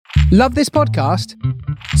Love this podcast?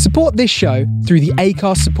 Support this show through the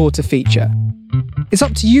Acast supporter feature. It's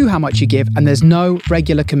up to you how much you give, and there's no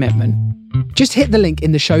regular commitment. Just hit the link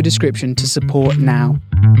in the show description to support now.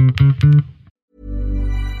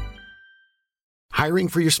 Hiring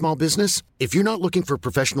for your small business? If you're not looking for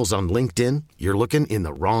professionals on LinkedIn, you're looking in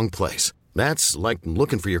the wrong place. That's like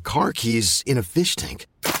looking for your car keys in a fish tank.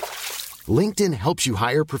 LinkedIn helps you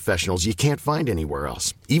hire professionals you can't find anywhere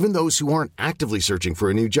else, even those who aren't actively searching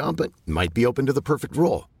for a new job but might be open to the perfect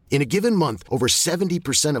role. In a given month, over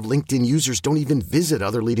 70% of LinkedIn users don't even visit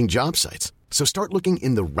other leading job sites. So start looking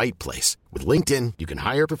in the right place. With LinkedIn, you can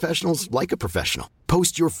hire professionals like a professional.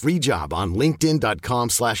 Post your free job on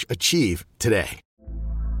linkedin.com/achieve today.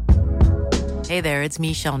 Hey there, it's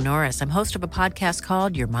Michelle Norris. I'm host of a podcast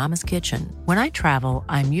called Your Mama's Kitchen. When I travel,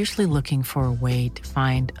 I'm usually looking for a way to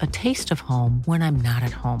find a taste of home when I'm not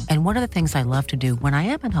at home. And one of the things I love to do when I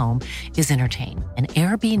am at home is entertain. And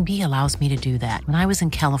Airbnb allows me to do that. When I was in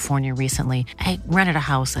California recently, I rented a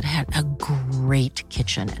house that had a great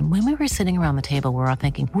kitchen. And when we were sitting around the table, we're all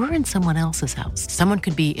thinking, we're in someone else's house. Someone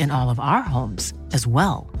could be in all of our homes as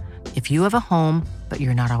well. If you have a home, but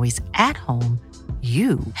you're not always at home,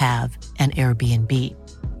 you have an Airbnb.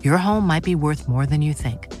 Your home might be worth more than you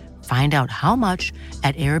think. Find out how much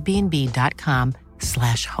at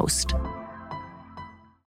airbnb.com/host.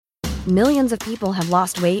 Millions of people have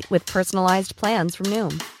lost weight with personalized plans from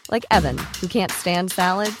Noom. Like Evan, who can't stand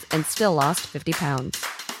salads and still lost 50 pounds.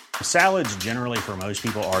 Salads generally for most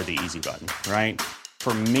people are the easy button, right?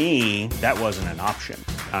 For me, that wasn't an option.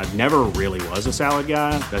 I never really was a salad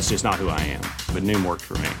guy. That's just not who I am. But Noom worked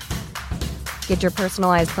for me. Get your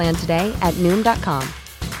personalized plan today at Noom.com.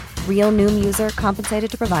 Real Noom user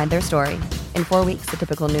compensated to provide their story. In 4 weeks, the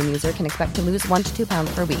typical Noom user can expect to lose 1 to 2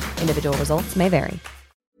 pounds per week. Individual results may vary.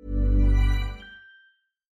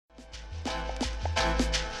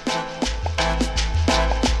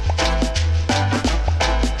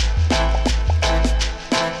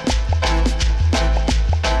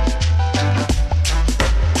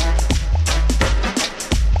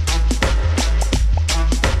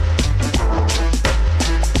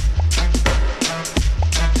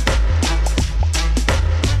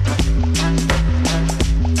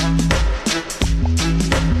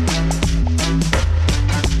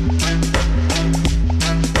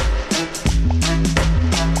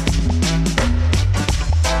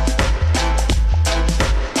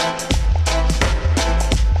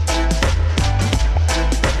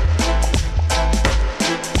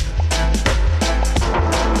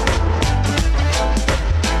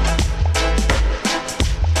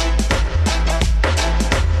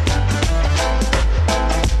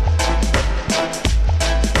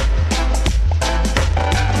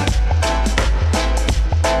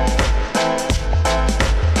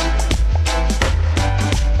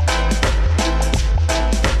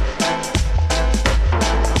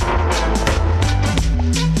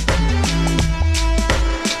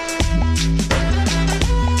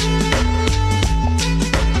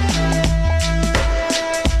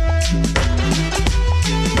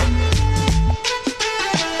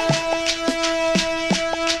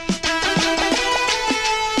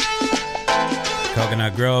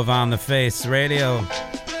 Grove on the Face Radio.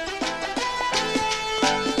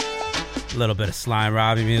 A little bit of Sly and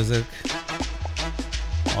Robbie music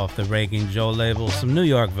off the Raking Joe label. Some New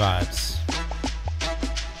York vibes.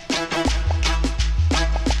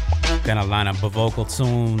 Gonna line up a vocal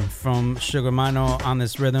tune from Sugar Mino on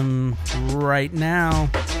this rhythm right now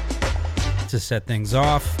to set things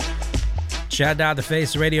off.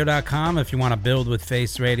 Chat.thefaceradio.com if you want to build with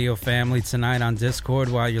Face Radio family tonight on Discord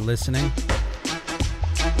while you're listening.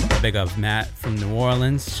 Big up Matt from New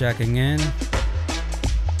Orleans checking in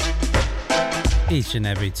each and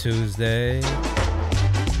every Tuesday.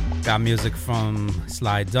 Got music from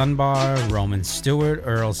Sly Dunbar, Roman Stewart,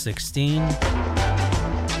 Earl 16,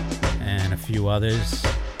 and a few others.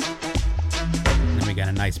 And then we got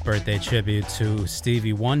a nice birthday tribute to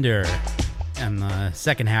Stevie Wonder in the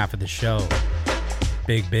second half of the show.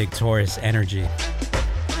 Big Taurus energy.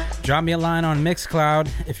 Drop me a line on Mixcloud.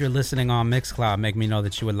 If you're listening on Mixcloud, make me know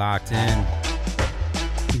that you were locked in.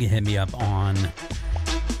 You can hit me up on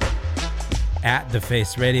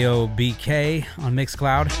 @TheFaceRadioBK on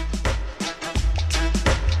Mixcloud.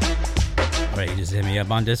 Or you just hit me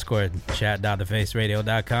up on Discord,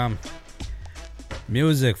 chat.thefaceradio.com.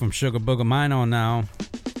 Music from Sugar Booger Mino now.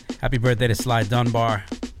 Happy birthday to Sly Dunbar.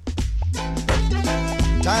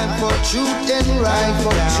 Time for truth and right,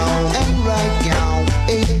 for truth and right now.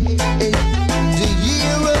 Hey, hey. The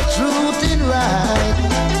year of truth and right.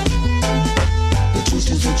 The truth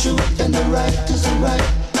is the truth and the right is the right.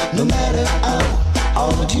 No matter how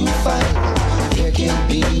all you fight. There can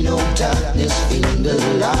be no darkness in the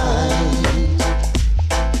light.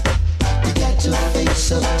 You got to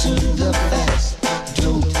face up to the facts.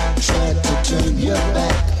 Don't try to turn your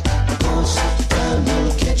back, 'cause time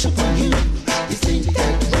will catch up on you. You think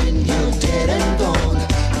that when you're dead and gone,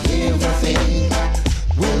 everything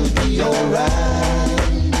will be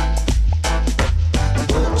alright,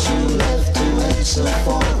 but you'll have to answer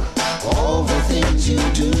for all the things you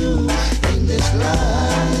do in this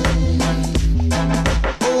life.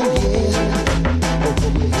 Oh yeah,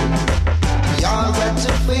 we all got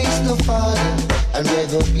to face the fire, and there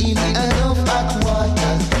will be enough hot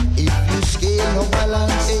water. If you scale no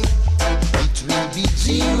balance, it will be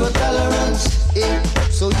zero tolerance.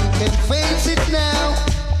 So you can face it now,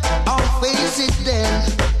 or face it then.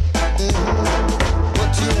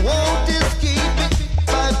 But you won't escape it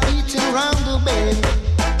by beating around the bend.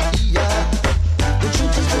 Yeah, the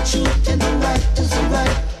truth is the truth and the right is the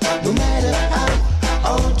right. No matter how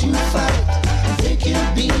hard you fight, there can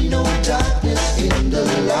be no darkness in the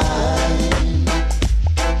light.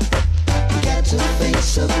 You got to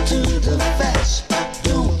face up to the facts.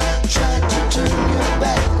 Don't try to turn your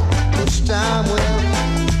back, 'cause time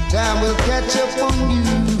will catch up on you.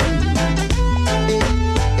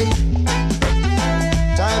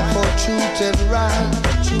 Time for truth and right,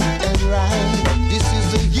 truth and right. This is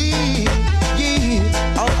the year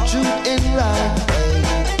of truth and right.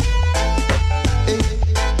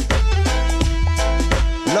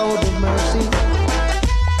 Lord of mercy.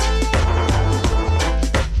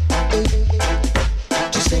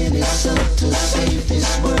 Just any son to save this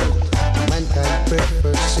world. Mankind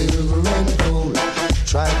prefer silver and gold.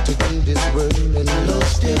 Tried to gain this world and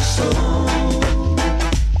lost their soul.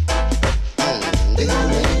 They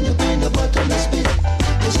gonna end up in the bottomless pit,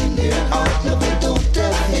 'cause in their heart love it don't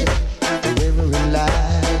have it. Forever in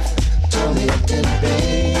life, torment and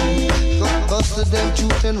pain. Cause to them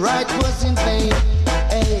truth and right was in vain.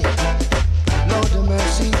 Hey, Lord of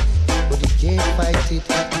mercy, but you can't fight it.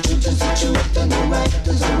 The truth is the truth and the right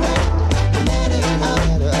is the right. No matter how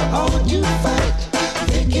hard you fight,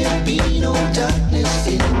 there can be no darkness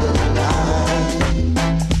in the light.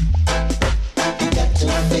 You got to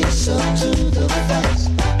face up to the facts.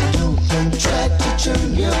 Don't try to turn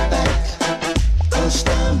your back, 'cause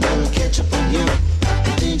time will catch up on you.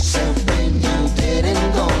 You think so when you're dead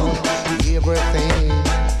and gone, everything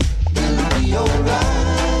will be alright.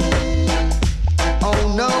 Oh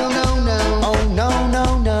no, no, no, oh no, no,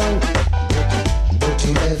 no. But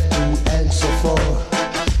you have to answer for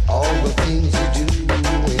all the things you do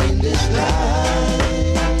in this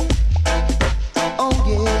life. Oh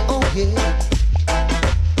yeah, oh yeah.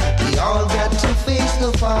 We all got to face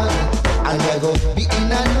the fire, and there gonna be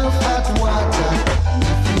enough hot water.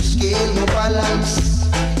 If you scale your balance,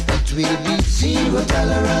 it will be zero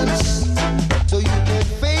tolerance. So you can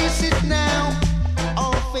face it now,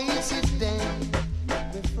 or face it then,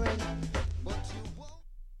 my friend. But you won't.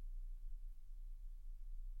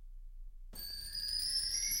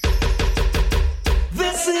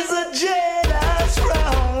 This is a jealous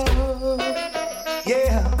road,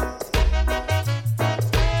 yeah.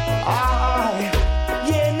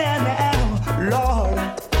 Yeah, now, Lord.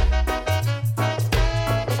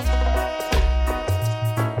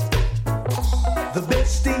 The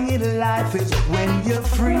best thing in life is when you're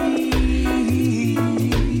free,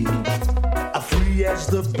 free as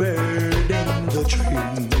the bird in the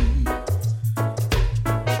tree.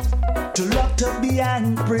 To locked up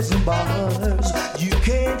behind prison bars, you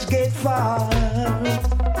can't get far.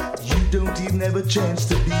 You don't even have a chance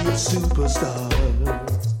to be a superstar.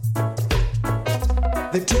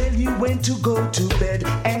 They tell you when to go to bed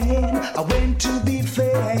and when to be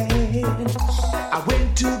fed.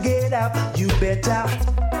 When to get up, you better.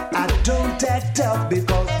 I don't act up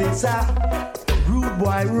because this a rude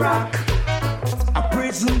boy rock. A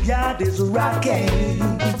prison yard is rocking.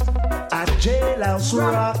 A jailhouse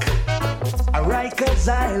rock. A Rikers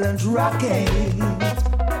Island rocking.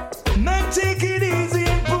 Man, take it easy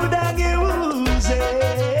and put down your woozy.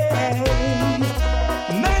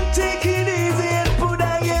 Man, take it easy and put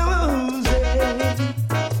down your woozy.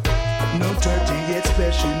 No 38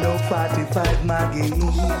 special, no 45 Maggie.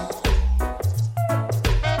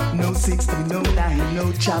 No 60, no 9,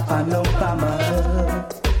 no chopper, no bomber.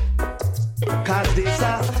 'Cause this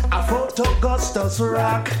a Fort Augustus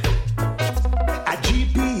rock. A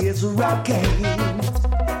GP is rocking.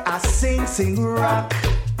 A Sing rock.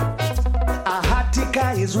 A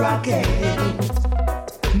Hatika is rocking.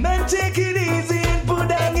 Man, take it easy and put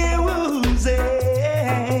down your woozy.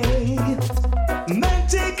 Man,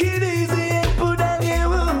 take it easy and put down your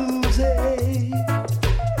woozy.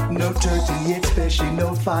 No 38 special,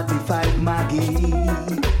 45 Maggie.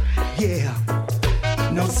 Yeah.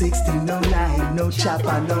 No 60, no 9, no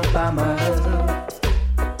chopper, no bomber.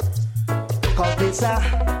 Cause this a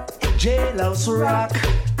jailhouse rock.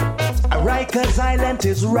 A Rikers Island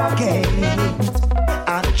is rocking.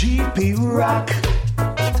 A GP rock.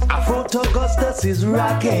 A Fort Augustus is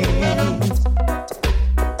rocking.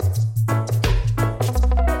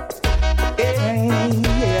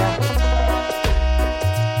 Yeah.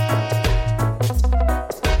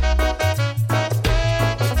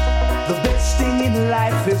 The best thing in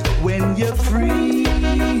life is when you're free.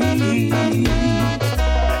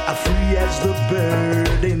 Free as the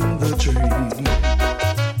bird in the tree.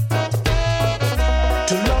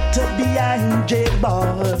 To locked up behind jail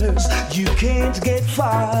bars, you can't get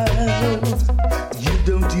far.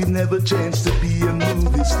 You never chance to be a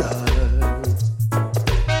movie star.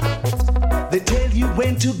 They tell you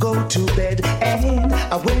when to go to bed and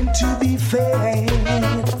when to be fed.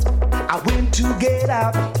 When to get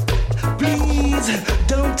up. Please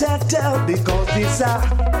don't act out because this a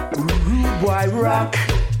rude boy rock.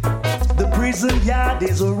 The prison yard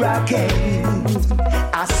is rocking.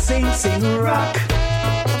 A sing rock.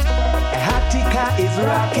 A Hatika is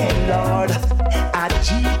rocking, Lord. A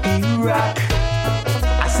GP rock.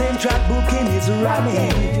 A Central booking is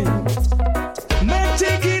running. Man,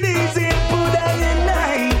 take it easy and put out your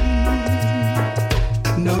night.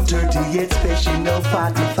 No 38 special, no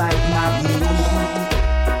 45 Maggie.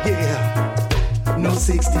 Yeah. No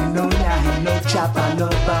 60, no 9, no chopper, no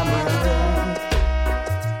bomber.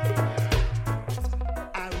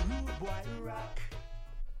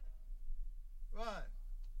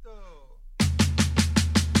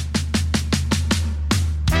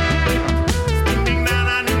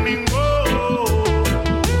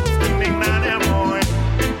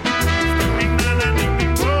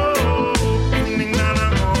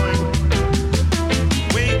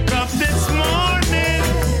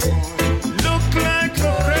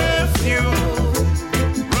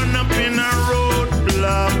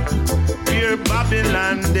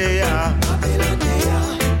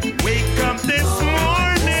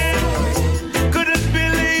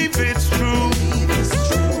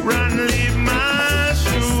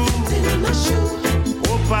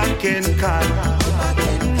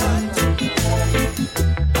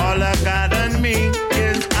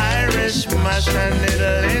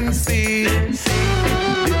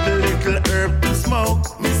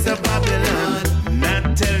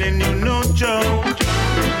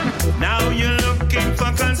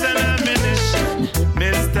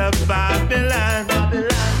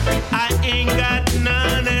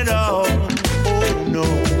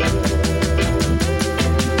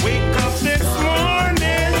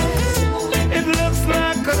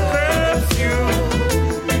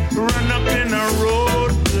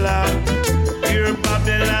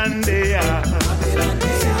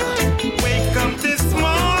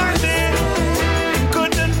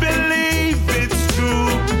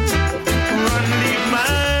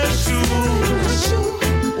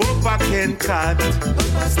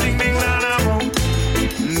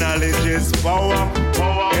 Knowledge is power.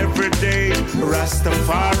 Every day,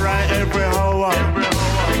 Rastafari every hour.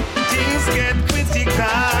 Things get critical.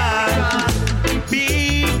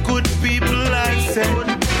 Be good people, I said.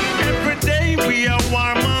 Every day we are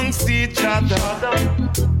war amongst each other.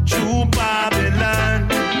 True Babylon.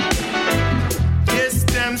 Yes,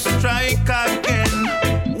 them strike again.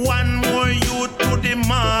 One more youth to the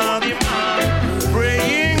mark.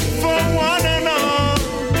 Praying for one and all.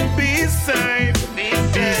 Be safe.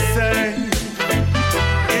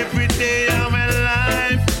 Every day of my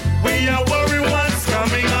life, we are worried what's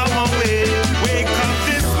coming our way. Wake up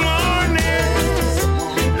this morning,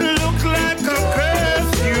 look like a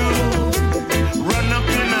curfew. Run up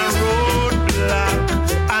in a roadblock,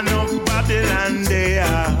 I know Babylon they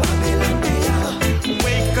are.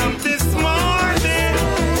 Wake up this morning,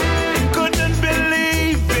 couldn't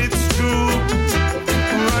believe it's true.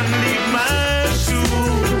 Run, leave my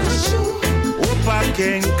shoes. Hope I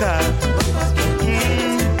can cut.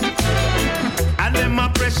 And them a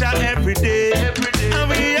pressure every day. And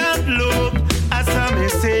we have look, as some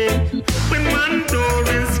say. When one door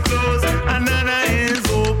is closed, another is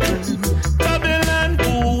open. Babylon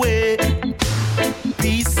away.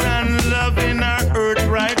 Peace and love in our earth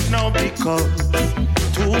right now because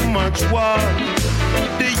too much war.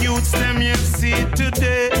 The youths them you see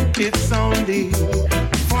today, it's only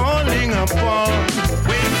falling apart.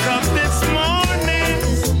 Wake up this morning,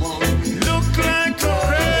 look like a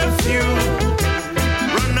curfew.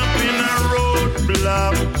 Run up in a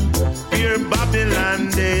roadblock, fear Babylon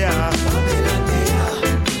they are.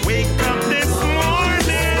 Wake up this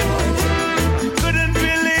morning, couldn't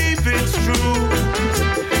believe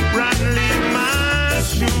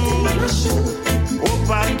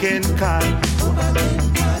again, God.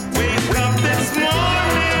 Wake up this morning.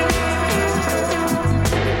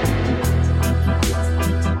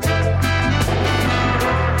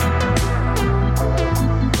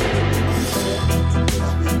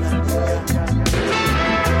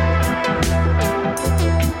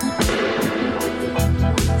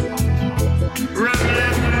 Run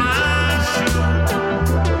left my shoe.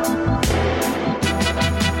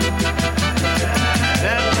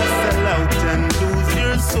 Never sell out and lose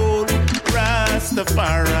your soul.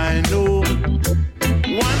 Rastafari know.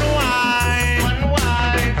 One wife,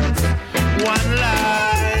 one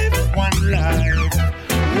life, one life.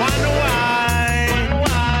 One wife,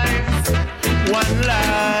 one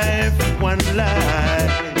life, one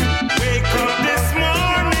life. Wake up this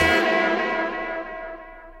morning.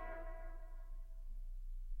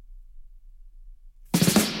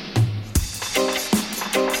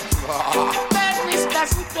 Madness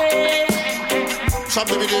doesn't pay. Shop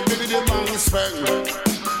the man spend.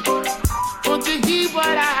 Won't you hear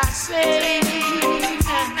what I say?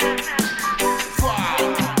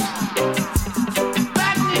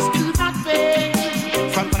 Badness do not pay.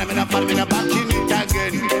 From when I'm in a back in it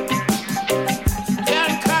again. There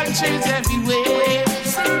are cultures everywhere.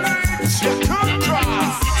 Conquerrah.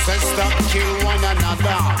 Say stop kill one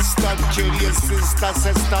another. Stop kill your sister.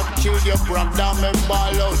 Say stop kill your brother. Me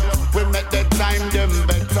ball out. We make the time them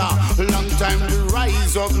better. Long time we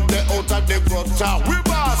rise up the out of the gutter. We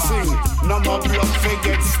bossing. No more blood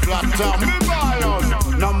forget splatter. Me ball out.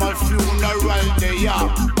 No more funeral day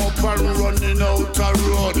up. Up and running out a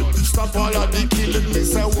road. Stop all of the killing. Me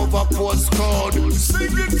say over postcode.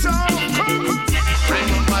 Sing it out. Crime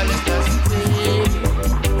and violence doesn't pay.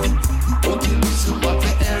 Won't you listen what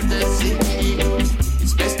the elders say?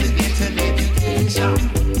 It's best to get an education,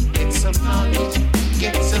 get some knowledge,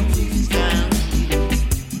 get some wisdom.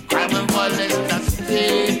 Crime and violence doesn't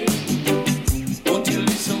pay. Won't you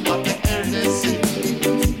listen what the elders say?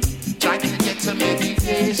 Try to get some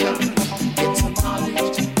education, get some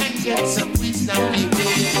knowledge, and get some wisdom.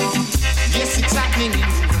 Yes, it's happening in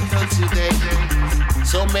the world today.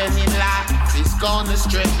 So many lives is gone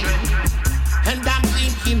astray. And I'm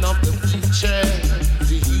thinking of the future.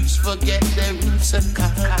 The youths forget their roots and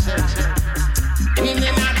culture. In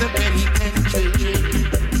and out the penitentiary.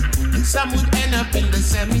 And some would end up in the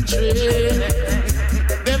cemetery.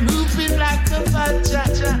 They're moving like a vulture.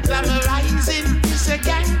 Glamorizing this a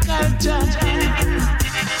gang culture.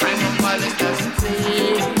 Crime and violence doesn't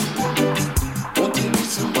pay. Won't you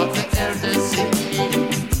listen what the elders say?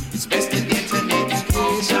 It's best to get an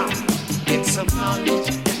education. Get some knowledge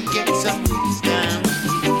and get some wisdom.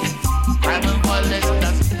 Crime and violence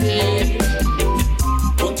doesn't pay.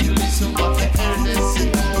 Won't you listen what the elders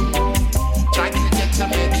say? Try to get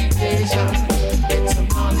some education, get some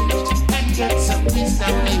knowledge, and get some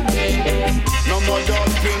wisdom. No more dog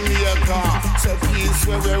in your car. Say peace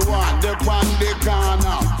where we want. The one they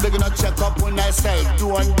corner. They're gonna check up on myself.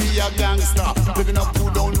 Don't be a gangster. They're gonna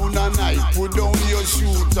put down on a knife. Put down your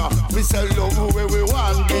shooter. We say love where we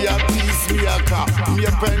want. Be a peacemaker. Me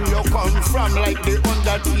pen you come from like the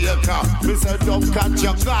undertaker. We say don't catch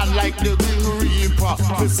your gun like the Green Reaper.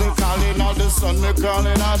 We say calling out the sun. Me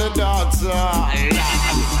calling out the dark side.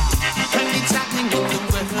 And it's happening in the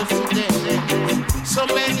world today. So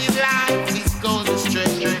many lives is going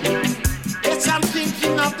astray. Yes, I'm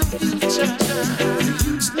thinking of the future. The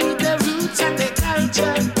youths need their roots and their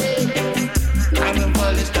culture. Crime and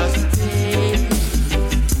violence doesn't pay.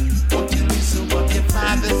 Won't you listen what your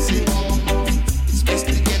father said? It's best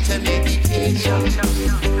to get an education,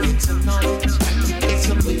 get some knowledge, get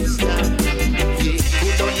some wisdom.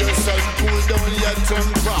 Cool down yourself, cool down your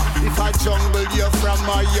temper. If I jungle you're from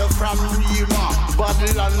or you're from Rima.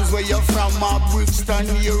 Badlands where you're from or Brixton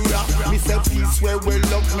area. Me say peace where we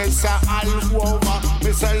love, me say Alquoma.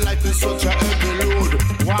 Me say life is such a heavy load.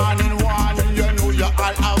 Warning, you know you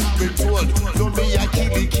all have been told. Don't be a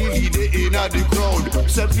killy the inner the crowd.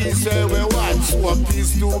 Say peace where we want, so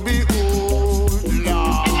peace to be old.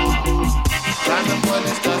 Lord. Crime and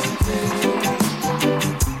violence doesn't pay.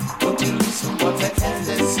 Won't you listen what the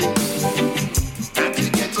elders say? Time to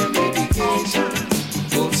get your medication,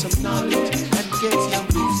 hold some knowledge, and get your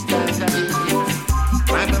wisdom.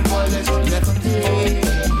 Crime and violence will never pay.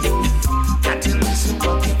 Got to listen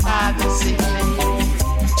what your father say.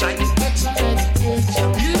 Try to get some education,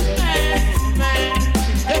 you man.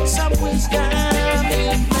 Get some wisdom, you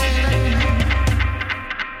man.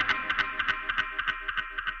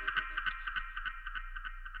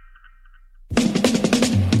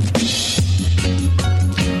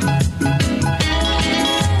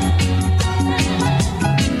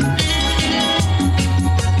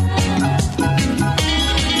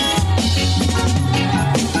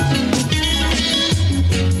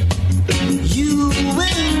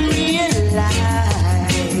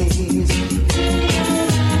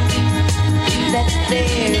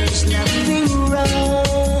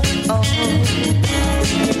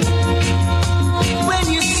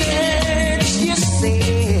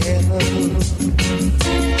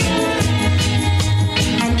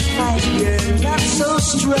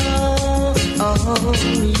 strong,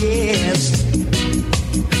 yes.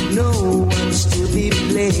 No one's to be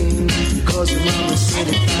blamed, 'cause your mama said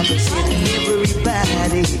it, papa said it,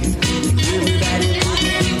 everybody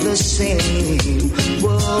couldn't be the same.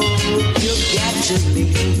 Whoa, you got to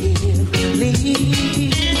live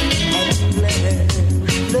and learn,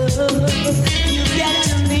 love. You got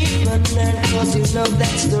to live and learn, 'cause you know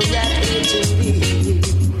that's the right way to live,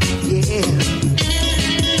 yeah.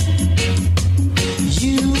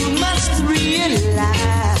 You must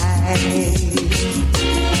realize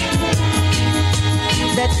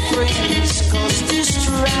that friends cause to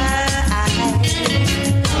strife.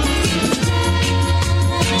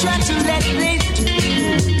 Try to let they do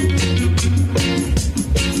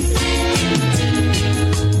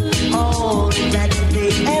all that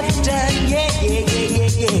they have done, yeah.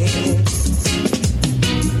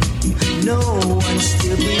 No one's to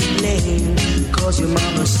be blamed, 'cause your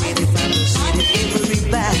mama said it, papa said it,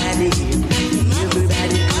 everybody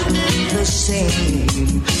couldn't be the same.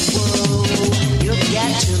 Whoa, you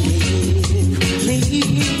got to live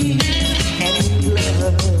and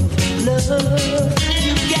love.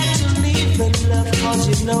 You got to live and love, 'cause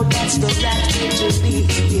you know that's the right way to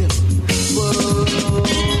live. Whoa.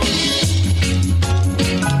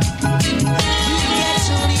 You got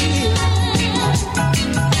to live,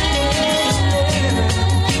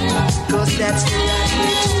 'cause that's the right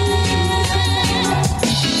way to live.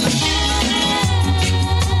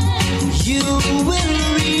 You will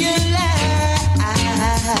realize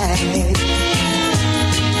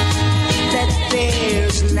that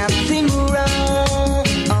there's nothing wrong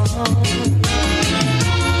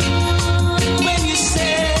when you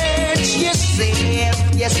search yourself,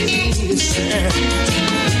 yes it is,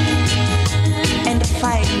 and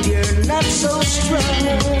find you're not so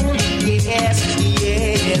strong, yes.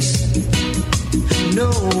 No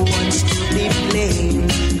one's to be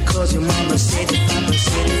blamed, 'cause your mama said it, papa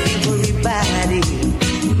said it,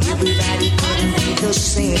 everybody couldn't be the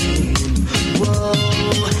same. Whoa,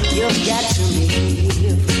 you got to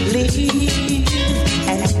live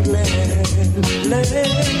and learn.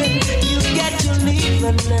 You got to live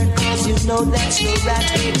and learn, 'cause you know that's the right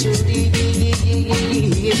way to live.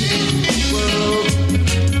 Whoa,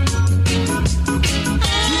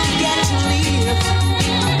 you got to live,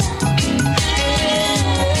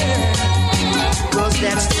 'cause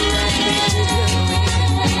that's the right way to live.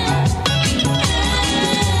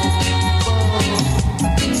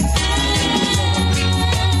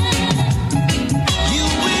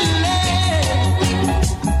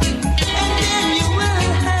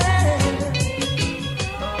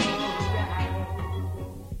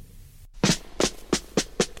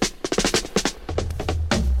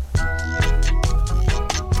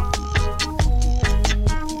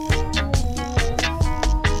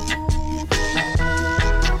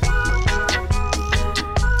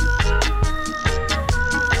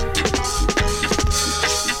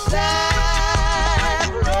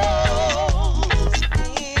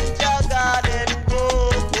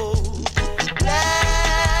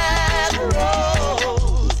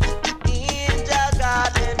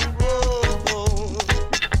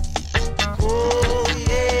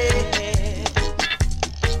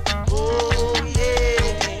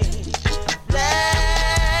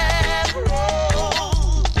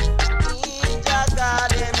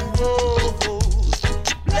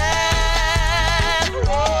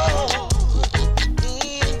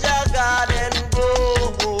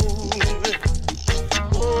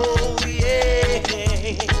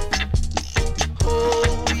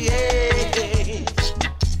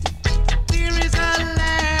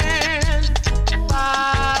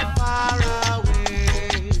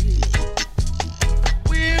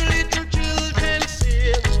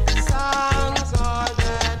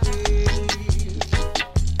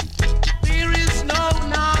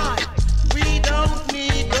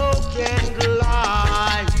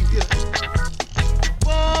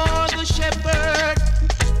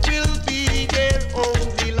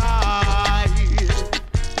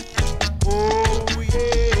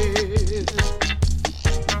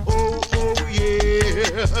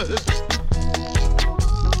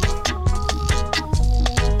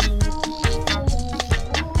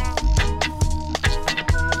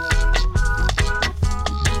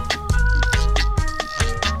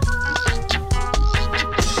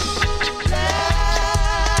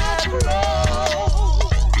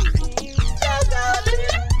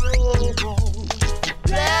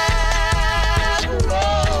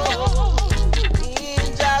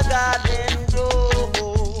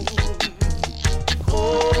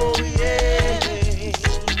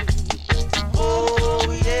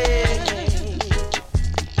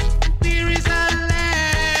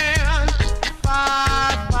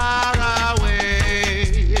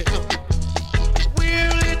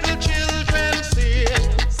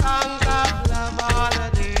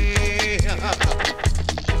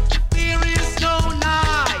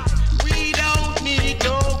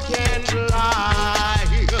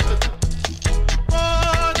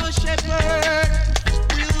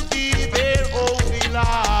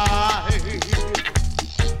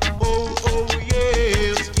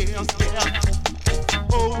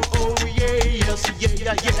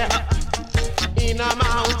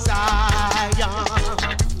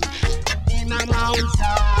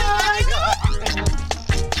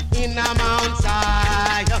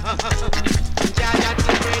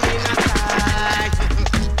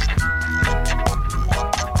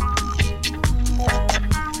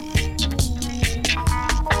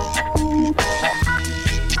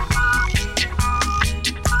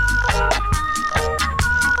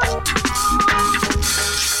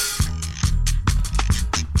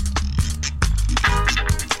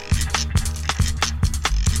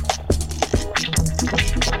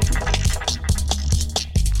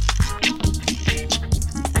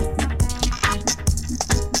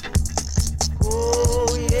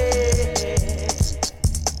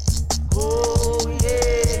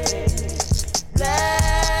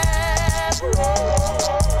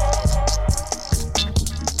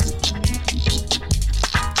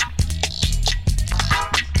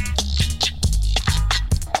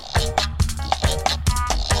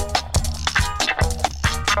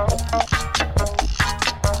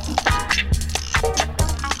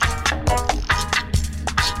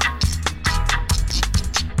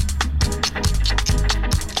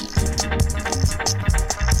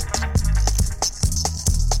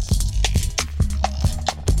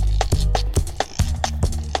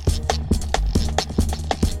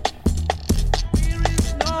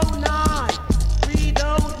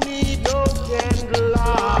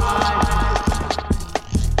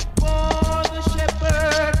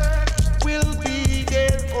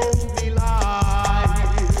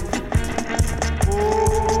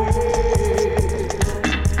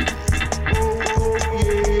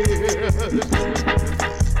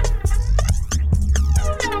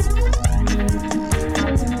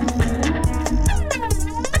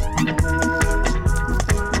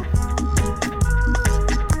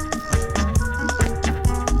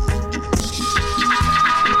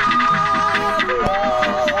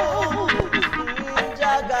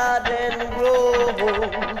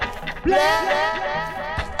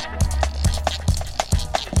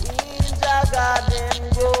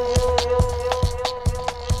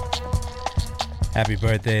 Happy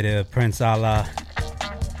birthday to Prince Allah.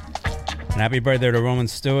 And happy birthday to Roman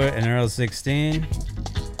Stewart and Earl 16.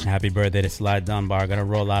 And happy birthday to Sly Dunbar. Gonna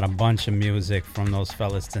roll out a bunch of music from those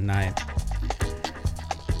fellas tonight.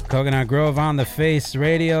 Coconut Grove on the Face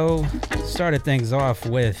Radio. Started things off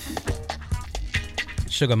with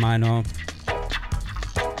Sugar Mino.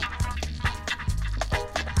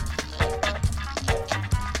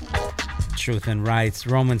 Truth and Rights.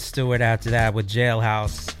 Roman Stewart after that with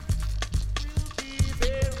Jailhouse.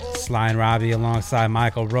 Sly and Robbie alongside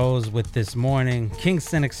Michael Rose with This Morning.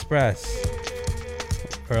 Kingston Express.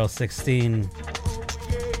 Earl 16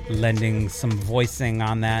 lending some voicing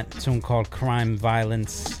on that tune called Crime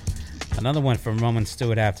Violence. Another one from Roman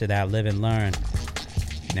Stewart after that, Live and Learn.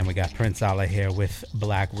 And then we got Prince Allah here with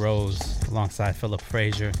Black Rose alongside Philip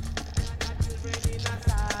Frazier.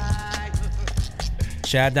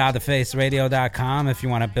 Chad.thefaceradio.com if you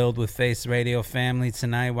want to build with Face Radio family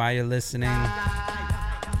tonight while you're listening.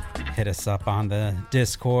 Hit us up on the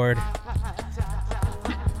Discord.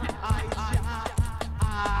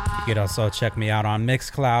 You could also check me out on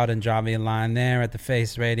Mixcloud and drop me a line there at the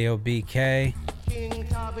Face Radio BK.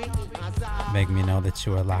 Make me know that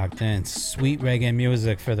you are locked in. Sweet reggae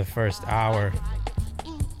music for the first hour.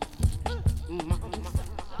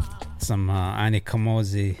 Some Ani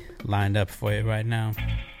Kamozi lined up for you right now.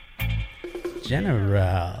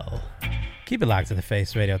 General. Keep it locked to the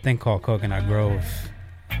Face Radio. Thing called Coconut Grove.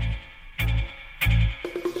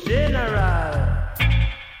 General.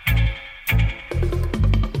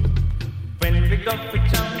 When we go for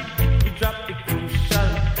jump, we drop the crucial.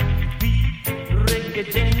 We reggae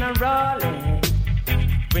general.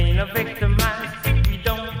 When a victimize, we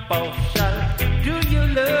don't partial. Do you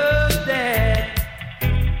love that?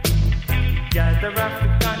 Gather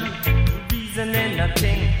African, reasoning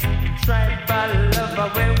nothing. Tribal lover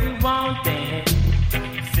where we want it.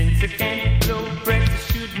 Since you can't blow breath,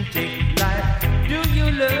 you shouldn't take life. Do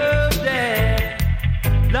you love that?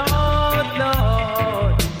 Lord,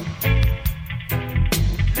 Lord.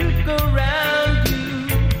 Look around you,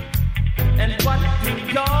 and what do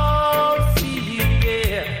y'all see?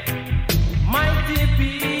 Yeah, mighty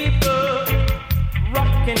people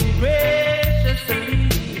rocking graciously.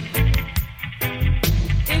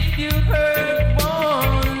 If you heard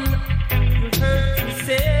one, you heard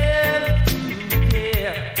yourself too.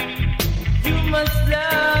 Yeah, you must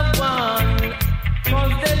love one,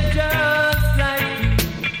 'cause they're just like you.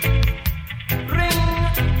 Ring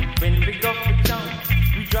when we go for jump,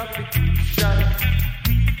 we drop the crucial.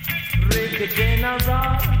 We reggae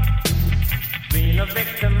general. We no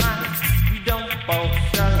victimize, we don't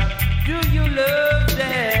partial. Do you love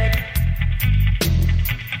that?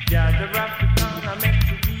 Gather African, I make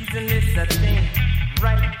the reason it's a thing.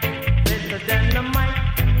 Right, better than the mic.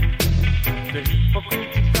 The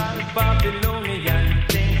hypocritical Babylonian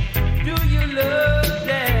thing. Do you love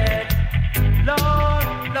that? Lord,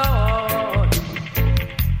 Lord.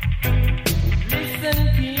 Listen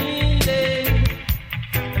keenly.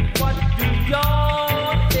 And what do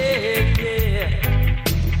y'all hear? Yeah.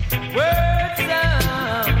 Words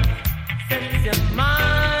sound, sets your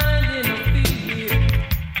mind in fear.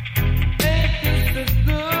 Ain't this a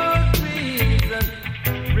good reason?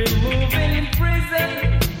 Removing prison.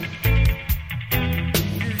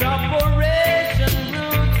 This Operation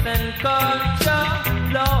Roots and Culture,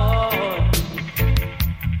 Lord.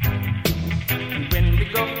 And when we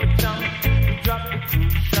go for jump, we drop the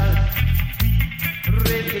crucial. We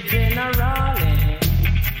reggae general.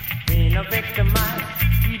 We no victimize,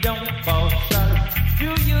 we don't partial. Do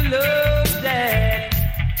you love that?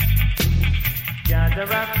 Gather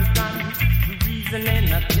African, we reason in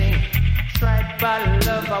nothing. Tribal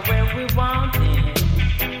lover where we want it.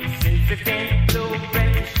 Since you can't blow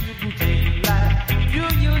breath, you shouldn't take life. Do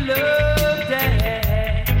you love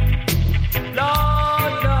that?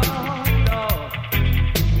 Lord, Lord, Lord.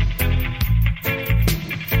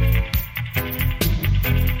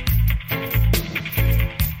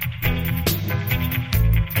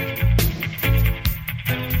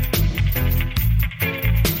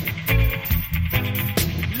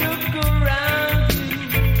 Look around you,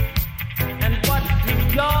 and what do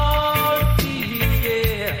y'all see?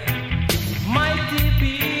 Yeah, mighty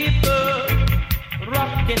people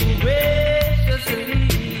rocking graciously.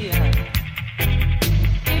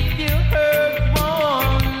 If you heard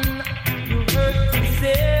one, you heard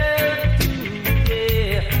yourself too.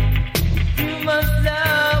 Yeah, you must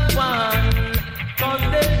love one, 'cause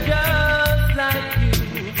they're just like you.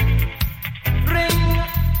 Ring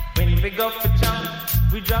when we go for jump,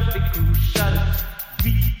 we drop the crucial.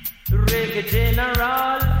 We reggae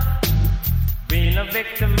general. Being a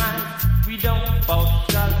victim man, we don't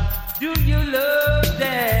partial. Do you love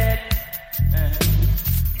that?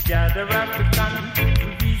 Gather African,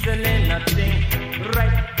 reasoning nothing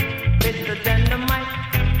right, better than the mic.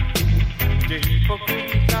 The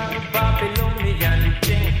hypocritical Babylonian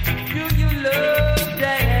thing. Do you love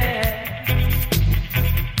that?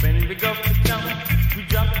 When we go to town, we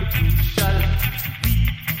drop the crucial. We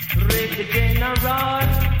reggae general.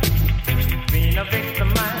 Being a victim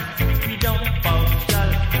man, we don't partial.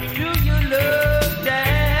 Do you love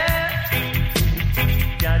that?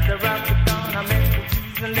 Gather African, I make the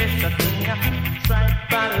reason list of thing. Strike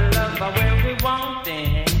by love where we want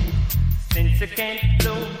it. Since you can't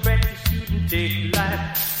blow bread, you shouldn't take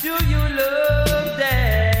life. Do you love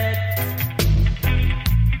that?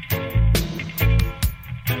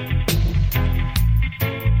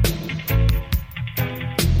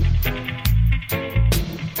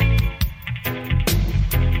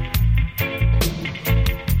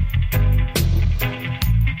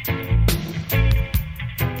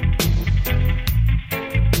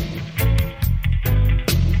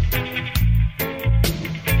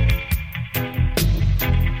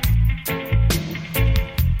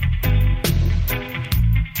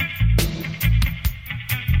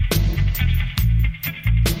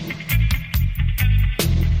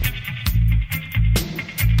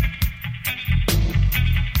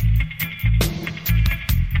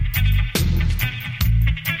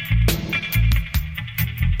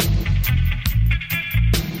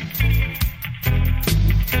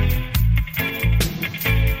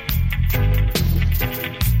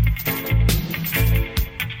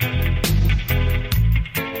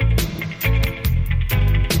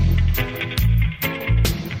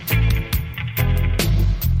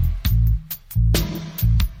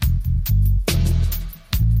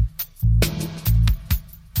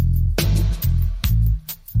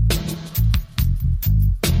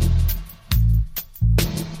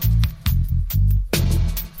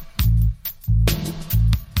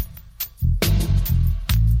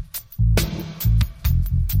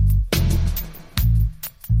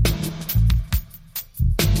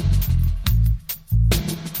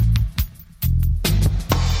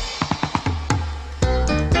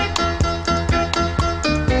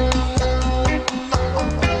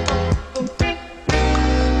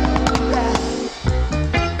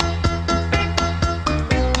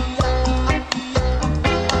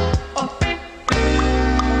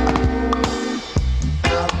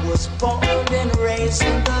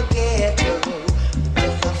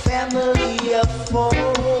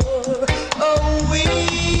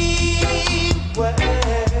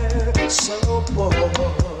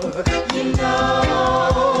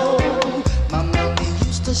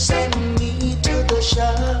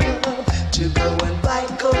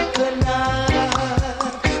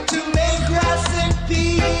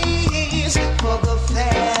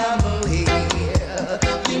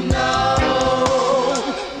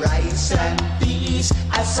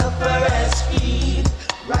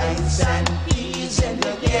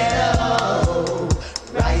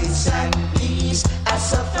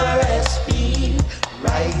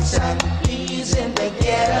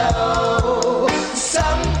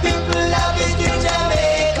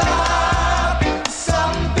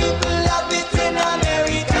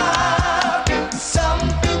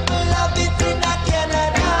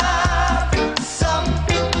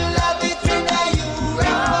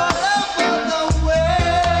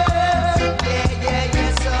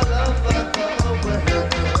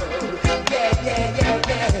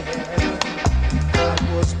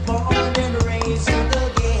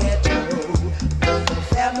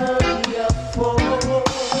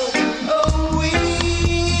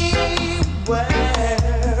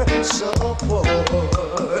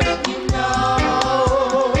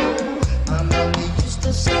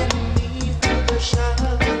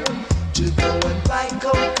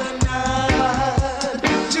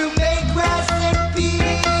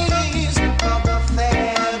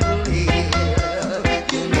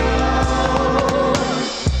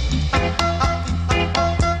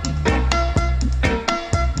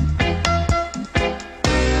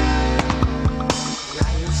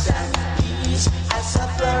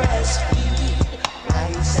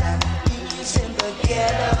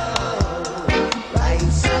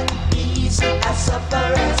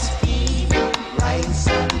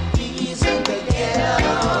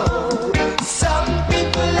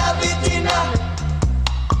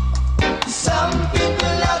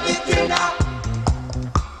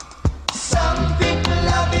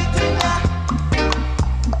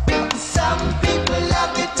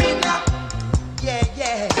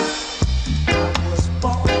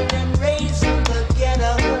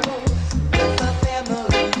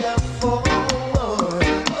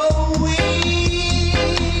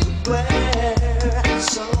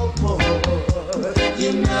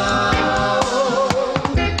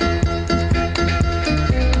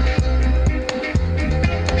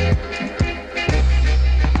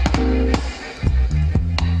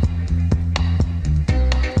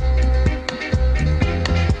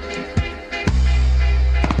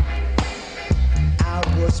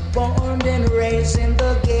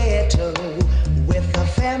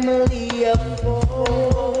 family of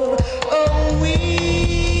four. Oh,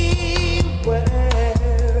 we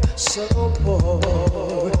were so poor.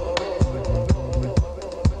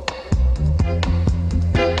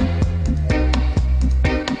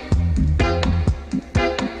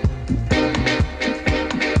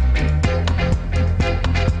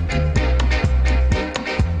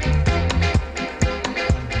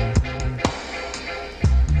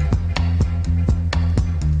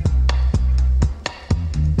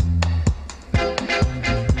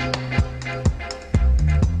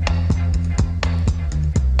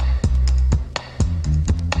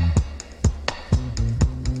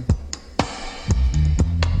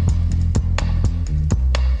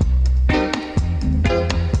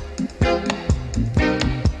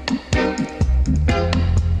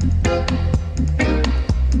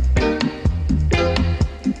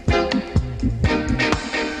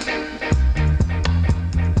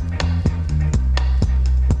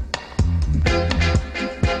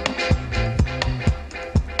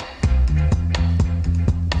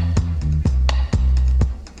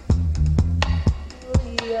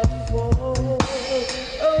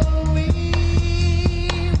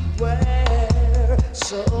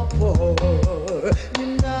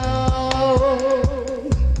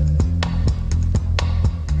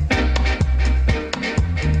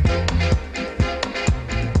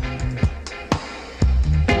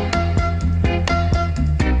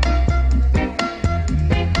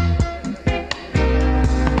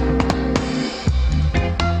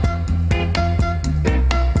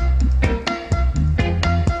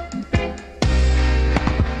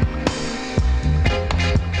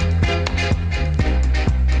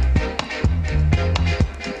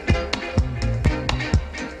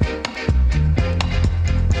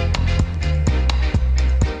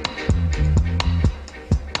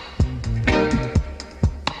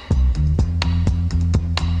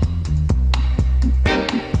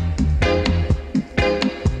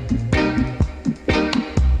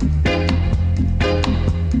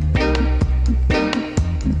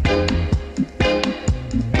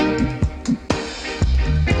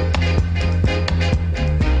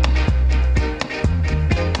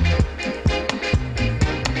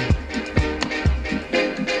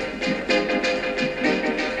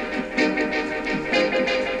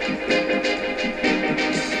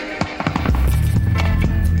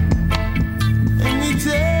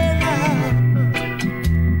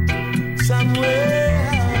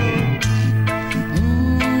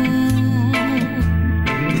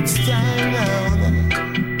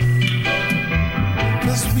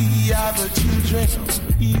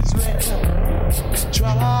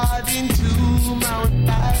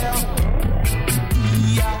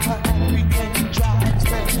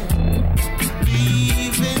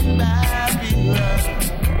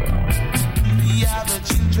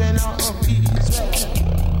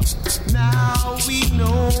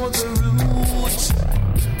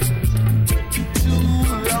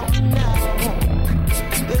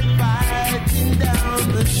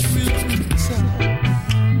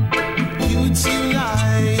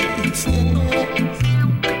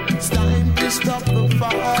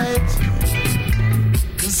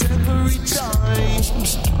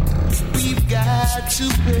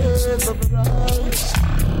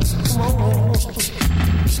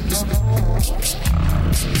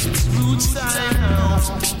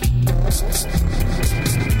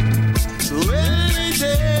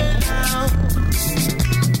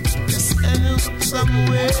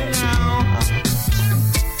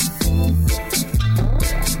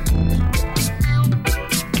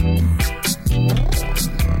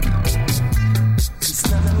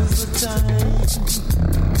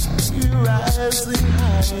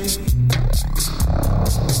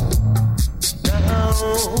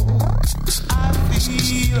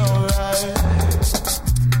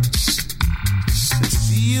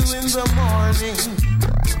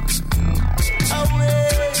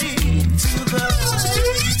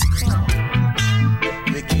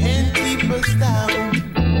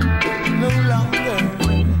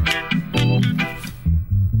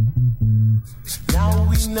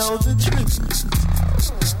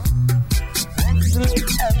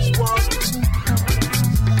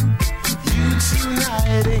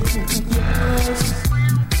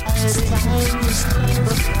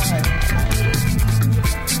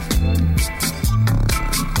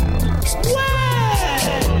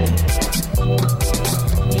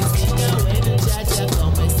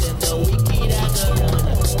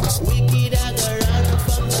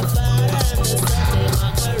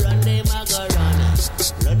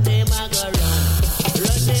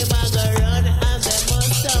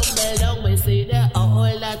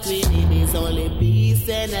 All that we need is only peace peace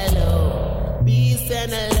and a love. Peace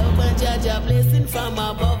and a love and Jaja blessing from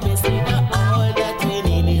above. Me see that all that we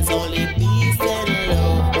need is only peace and a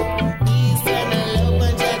love. Peace and a love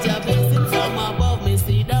and Jaja blessing from above. Me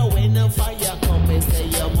see that when the fire come, me say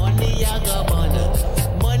your money I go burn.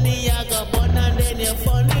 Money I go burn and then your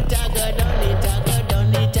funny tag a done it, tag a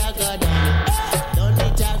done it, tag a done it. Done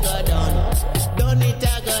it, tag a done. Done it,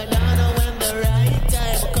 tag a done. When the right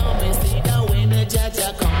time come, me see that when the Jaja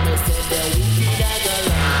come, me say the wicked I go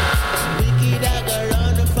run. Wicked I go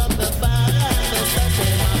run from the fire and the sun.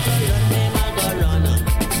 Them I go run, them I go run.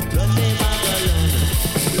 Run them I go run.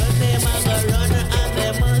 Run them I go run and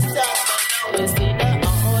they must stop. We see that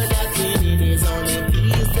all that we need is only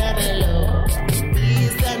peace and a love.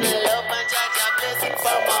 Peace and a love and Jaja blessing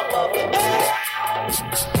from above.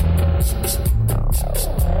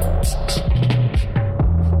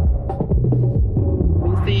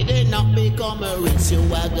 See they not become a rich, you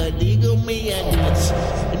a go dig me a ditch.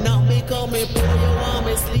 Not become a poor, you want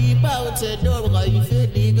me sleep out the door. Because if you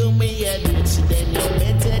dig me a ditch, then you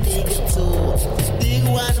better dig it too. Dig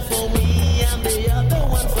one for me and the other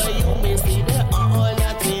one for you. Me see that all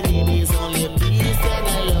that we need is only peace and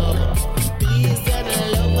a love. Peace and a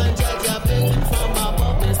love and Jaja blessing from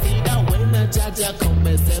above. Me see that when the Jaja come,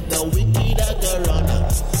 me say the wicked a go run.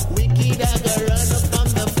 Wicked a go run from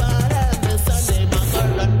the far and the sun. Them a go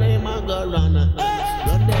run, them a go run.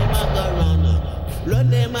 Run them a go run. Run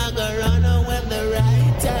them a go run when the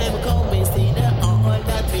right time come. Me see that all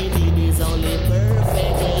that we need is only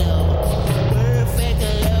perfect love. Perfect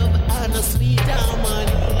love and a sweet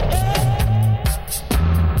harmony.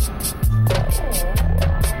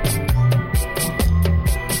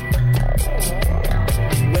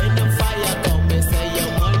 When the fire come, me say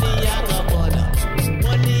your money I go burn.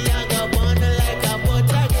 Money I go burn like a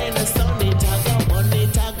butter again. The sun it a go burn,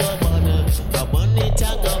 it a go burn. The burn it a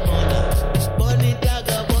go burn. Burn it a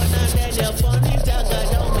go burn and then your fun it a go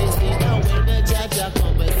down. Me see that when the Jaja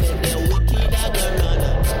come, me say the wicked a go run.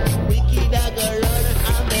 Wicked a go run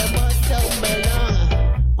and they must tumble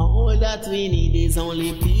down. All that we need is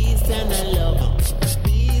only peace and a love.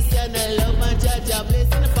 Peace and a love and Jaja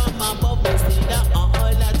blessing from above. Me see that all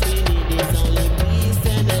that we need is only peace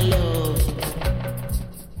and a love.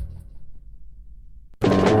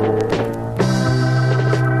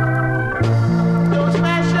 Don't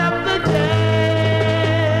smash up the dam.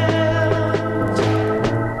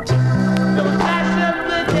 Don't smash up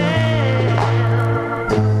the dam.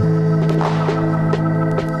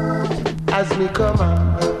 As me come out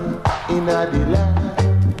in a the land,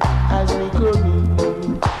 as me come in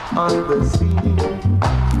on the sea,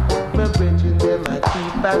 my brethren them a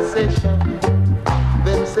keep a session.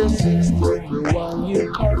 Them say 60, the one you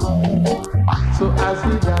come on. So as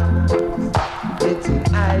we dance, getting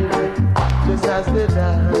irate, just as the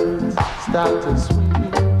dance start to swing,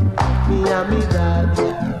 me and me daddy,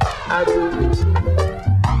 I do it.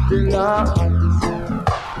 The law and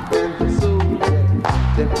the soldier,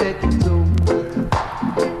 them take it over.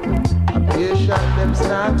 A patient, them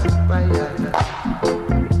start to fire.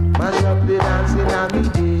 Mash up the dancing on me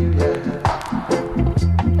area.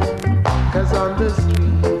 Cause on the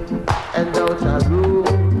street and out a road,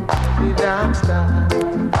 the dance start,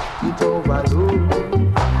 it overload.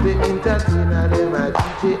 The entertainer, them a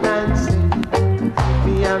DJ and sing.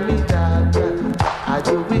 Me and me dad, I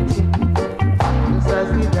do with it. Just as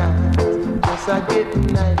the dance, just a getting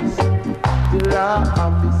nice. The law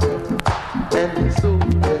officer and the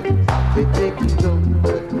soldier, they take it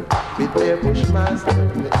over. With their bushmaster,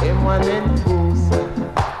 the M1 and Bosa,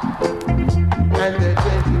 and the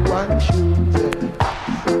 21 shooter.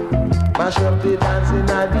 Mash up the dancing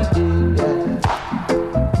at the area.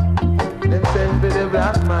 Them send for the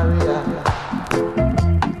Black Maria.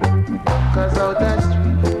 Cause out that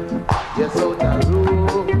street, yes out that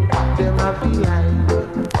road, them a behind,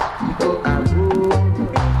 we go a road.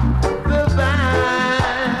 The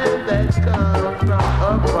van that come from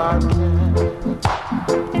up Parkland,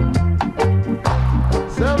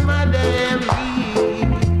 some of them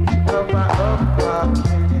reach cover up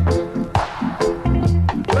Parkland.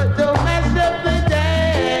 But don't mess up the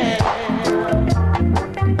dam.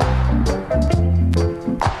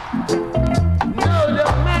 No,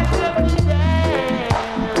 don't mess up the dam.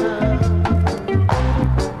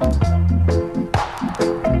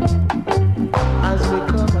 As we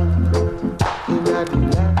come out in the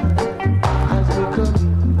land, as we come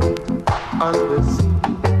in on the sea,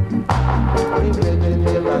 we better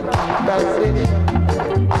never keep that session.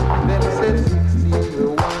 Them say 60, the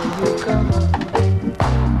one you come on.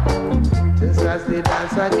 Just as they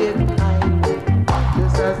dance, I get high.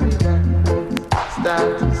 Just as they dance, start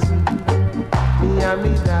to sing. Me and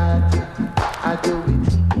me dad, I do it.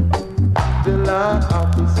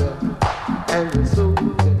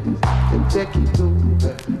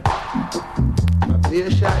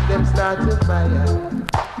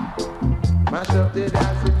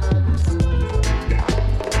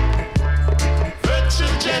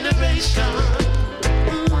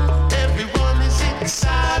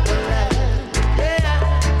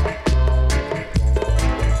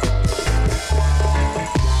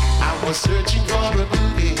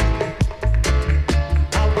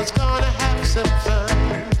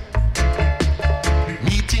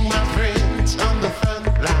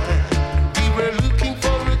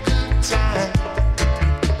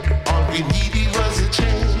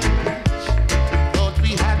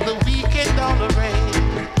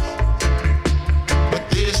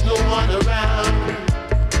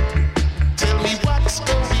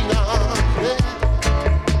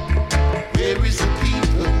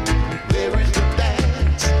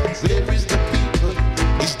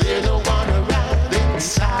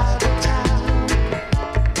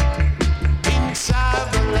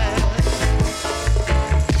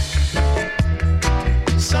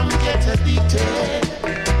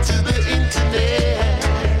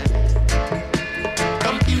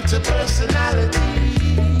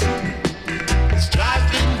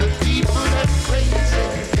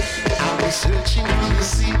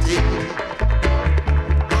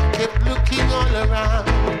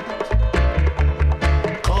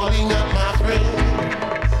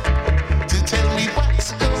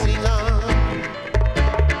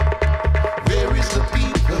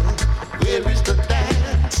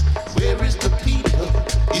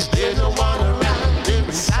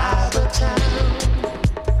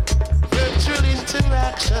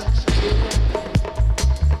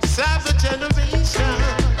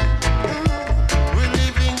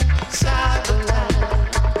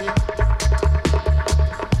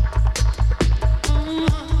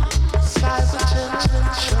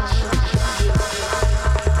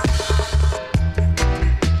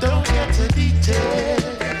 Don't get addicted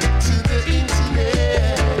to the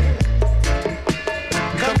internet.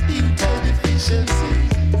 Computer deficiency.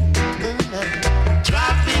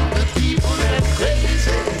 Driving the people like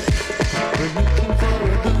crazy. We're looking for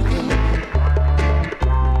a boogie.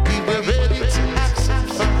 We were ready to have some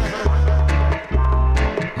fun.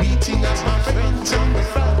 Meeting us, my friends, on the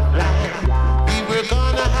front line. We were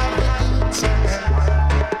gonna have a good time.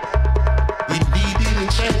 We needed a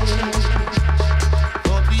change,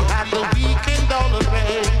 but we had the weekend all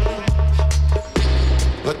around.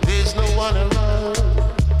 But there's no one around.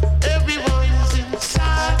 Everyone is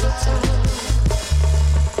inside the town.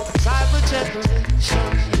 Cyber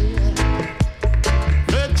generation,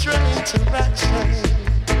 virtual interaction.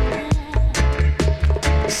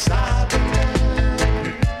 Cyber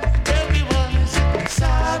town. Everyone is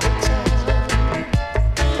inside the town.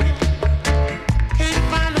 Can't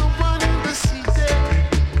find no one in the city.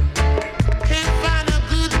 Can't find a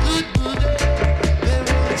good booty.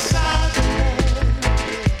 They're inside the land.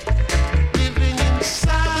 Living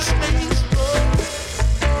inside space,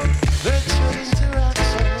 virtual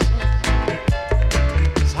interaction.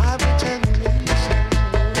 Cyber generation.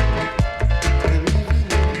 We're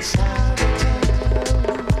living inside the town.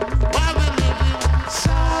 While we're living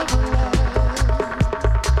inside the land.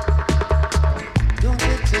 Don't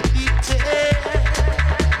get addicted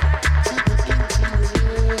to the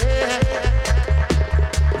internet.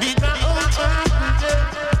 Need my own time today.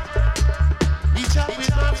 Meet up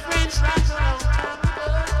with my friends like a long time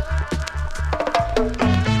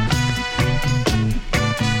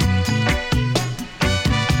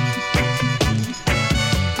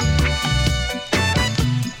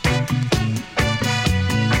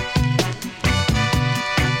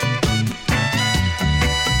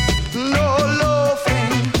No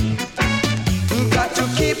loafing, got to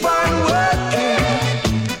keep on working.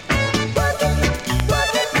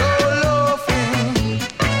 No loafing,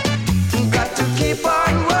 got to keep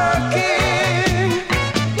on working.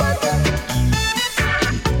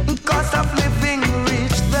 Cost of living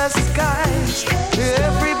reach the skies.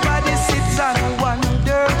 Everybody sits and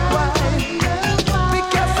wonder why.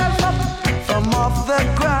 Pick yourself up from off the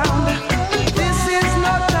ground. This is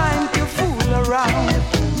no time to fool around.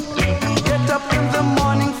 Get up in the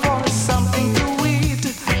morning for something to eat.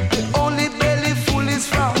 The only belly full is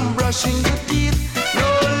from brushing your teeth. No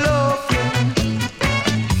loafing,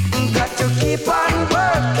 got to keep on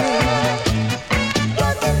working.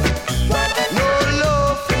 No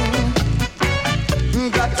loafing,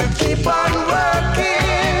 got to keep on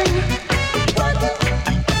working.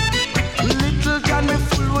 Little Johnny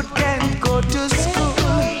Fullwood can't go to school.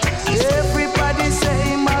 Everybody say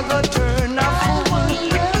him a go turn a fool.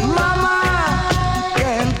 Mama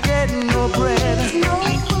can't get no bread,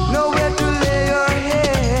 nowhere to lay your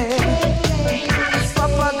head.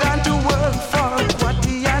 Papa gone to work for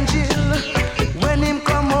Quatty and Jill. When him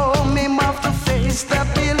come home, him have to face the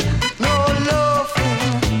bill. No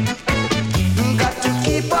loafing, got to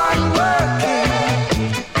keep on working.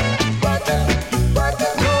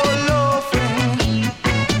 No loafing,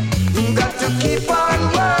 got to keep on working. No loafing, got to keep on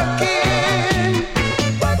working.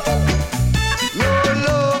 No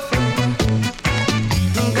loafing,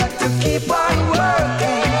 got to keep on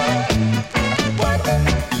working.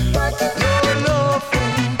 No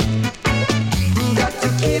loafing,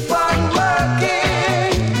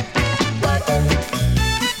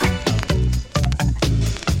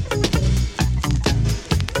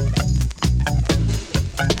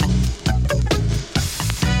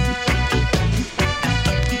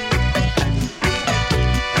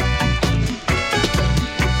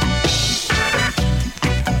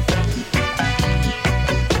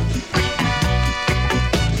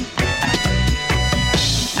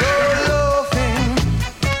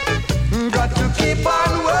 got to keep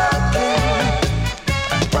on working.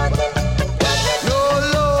 No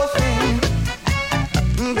loafing,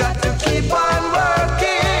 got to keep on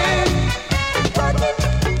working.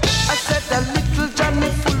 I said that little Johnny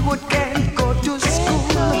Fullwood can't go to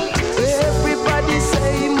school. Everybody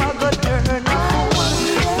say him a go turn a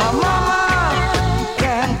fool. My mama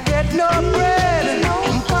can't get no bread.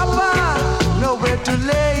 Papa nowhere to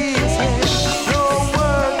lay his head. No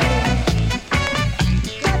working,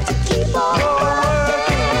 got to keep on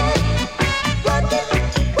working.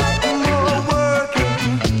 No working,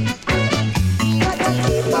 got to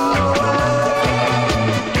keep on working.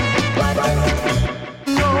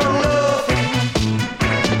 No loving,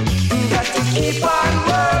 got to keep on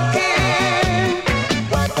working.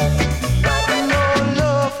 No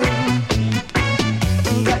loving,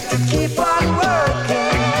 got to keep on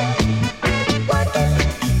working.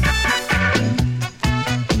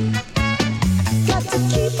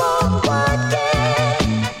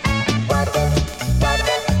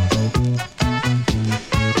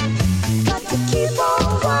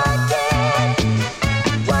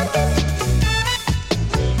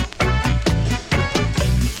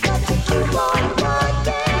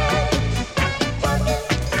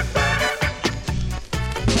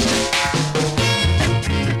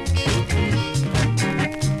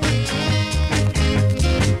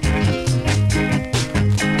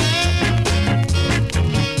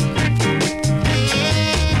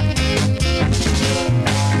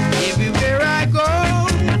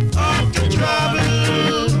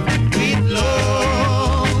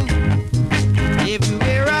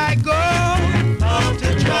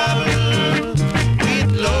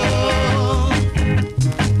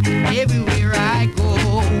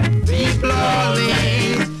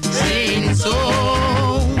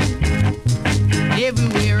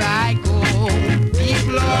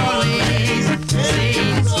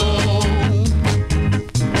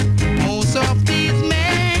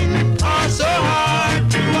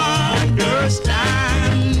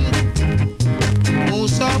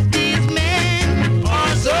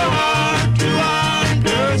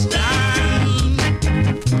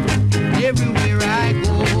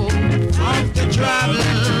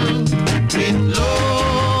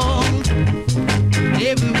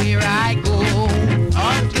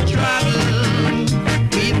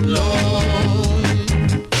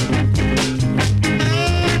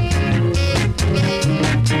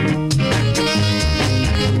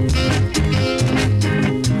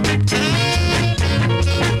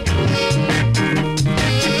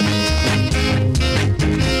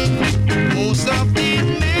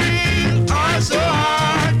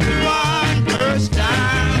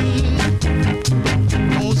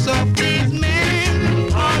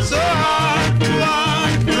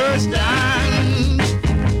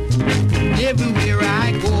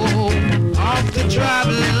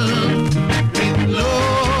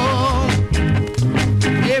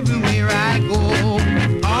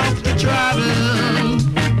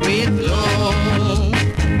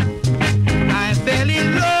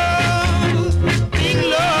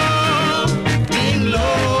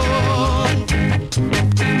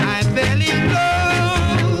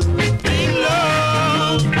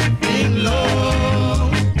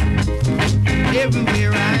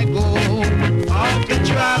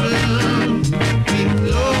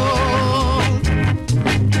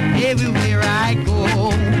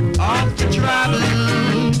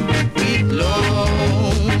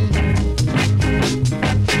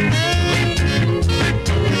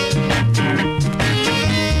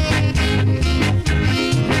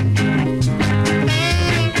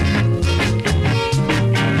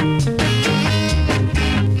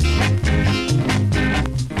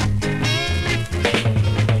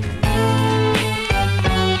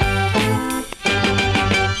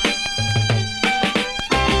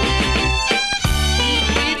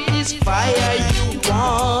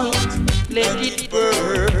 let it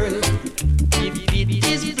burn. If it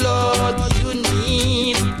is blood you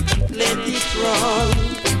need, let it run.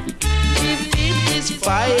 If it is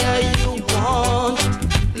fire you want,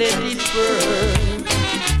 let it burn.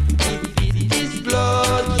 If it is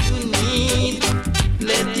blood you need,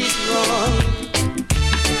 let it run.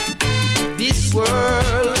 This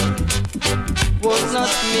world was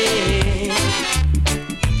not made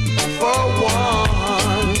for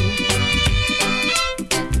one.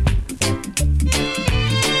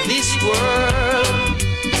 This world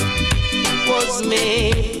was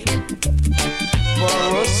made for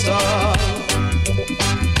us all.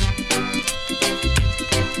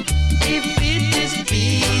 If it is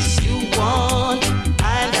peace you want,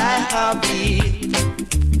 and I have it,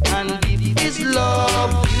 and if it is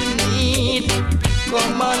love you need,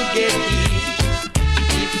 come and get it.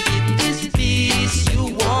 If it is peace you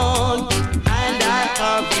want, and I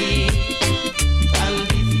have it, and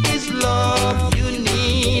if it is love you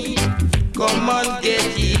need, come and get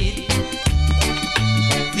it.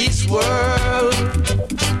 This world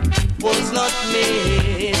was not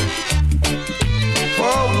made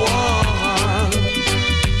for one.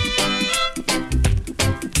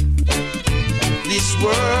 This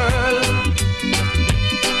world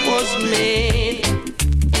was made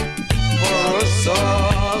for us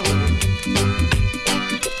all.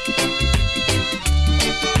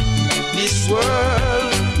 This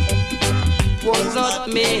world was not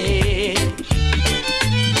made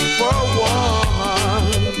for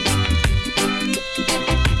one.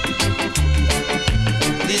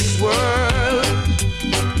 This world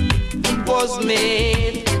was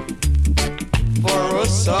made for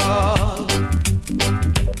us all.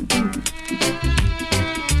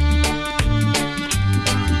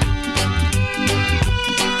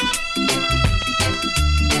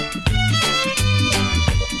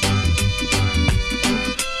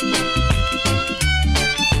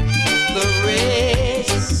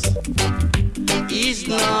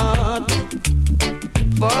 Not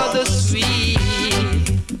for the sweet,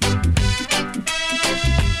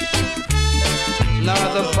 nor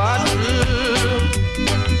the battle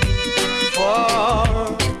for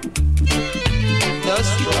the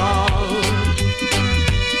strong.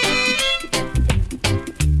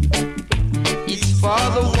 It's for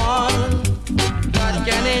the one that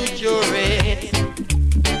can endure it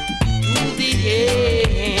to the end.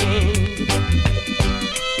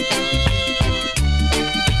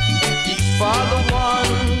 For the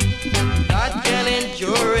one that can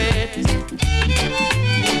endure it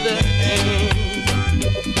to the end.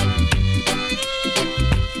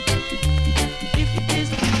 If it is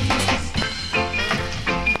peace,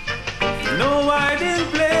 no hiding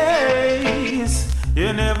place, you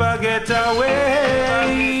never get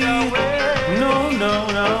away. No, no,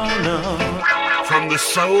 no, no. From the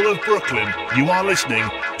soul of Brooklyn, you are listening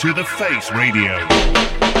to The Face Radio.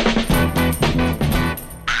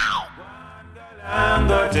 I'm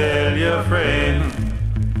gonna tell your friend,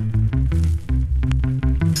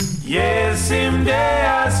 yes, him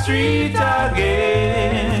there street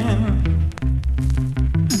again.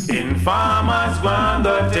 Informers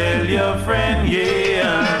gonna tell your friend,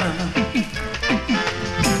 yeah.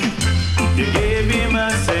 You gave him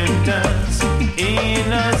a sentence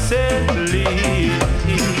innocently.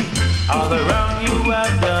 All the wrong you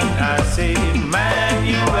have done, I say, man,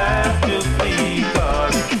 you have to flee,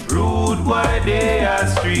 'cause rude boy, they are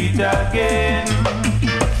street again.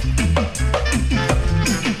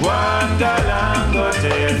 One galang go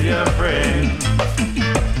tell your friend,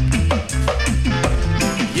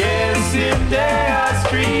 yes, him they are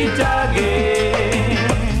street again.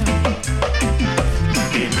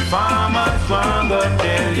 Informers one go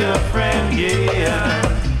tell your friend, yeah.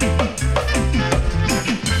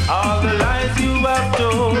 All the lies you have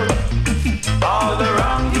told, all the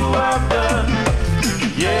wrong you have done,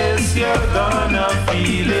 yes, you're gonna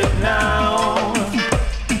feel it now.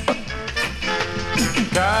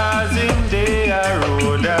 'Cause in their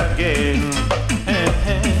road again.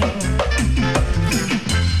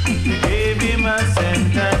 You gave him a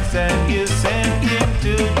sentence and you sent him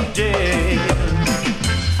to jail.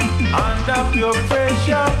 Under pure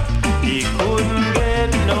pressure, he couldn't get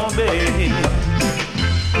no bail.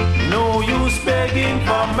 No use begging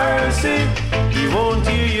for mercy, he won't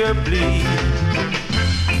hear your plea.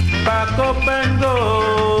 Back up and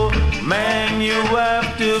go, man, you have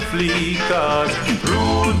to flee, 'cause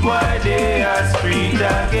rude boy, they are street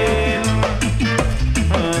again.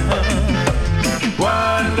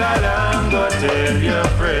 One galang go tell your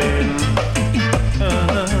friend,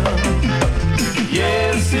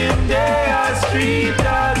 yes, in their street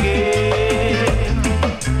again.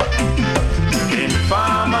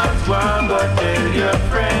 Informers one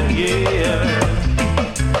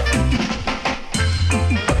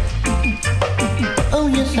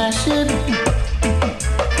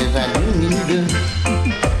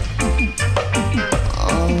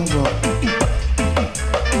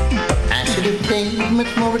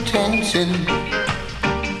much more attention.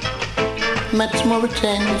 Much more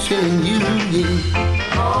attention in you, yeah.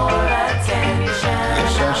 More attention.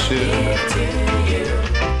 Yes, I should. Give to you.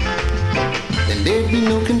 Then there'd be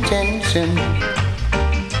no contention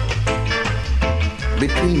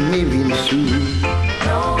between Mary and Sue.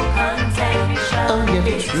 No contention. Oh, yeah,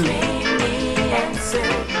 that's true. Between me and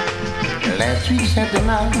Sue. Last week Saturday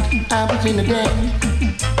night, I was in a dance.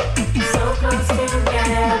 So close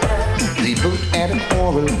together. They both had a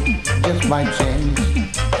quarrel just by chance.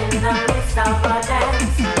 In the midst of a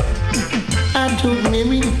dance. I told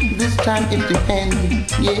Mary this time it depends,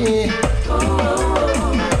 yeah.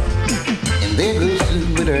 Ooh. And there goes Sue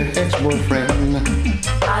with her ex-boyfriend.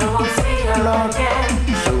 I won't see her Lord, again.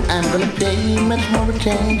 so I'm gonna pay much more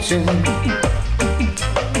attention.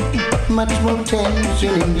 Much more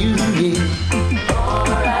attention in you, yeah.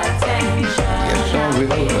 More attention. Yes, I will.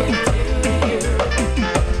 Give to you.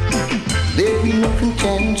 There'll be no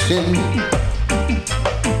contention.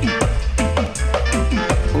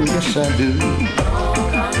 Oh, yes, I do. No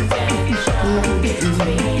contention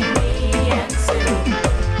between me and Sue.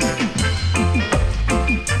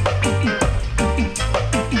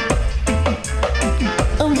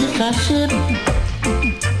 Oh, yes, I should.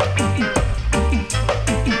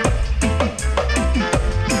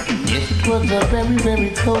 Yes, it was a very, very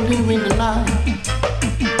cold and windy night.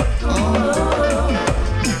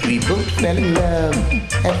 We both fell in love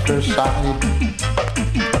at first sight.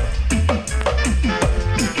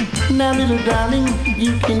 Now, little darling,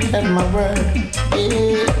 you can have my word,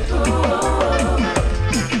 yeah.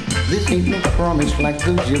 This ain't no promise like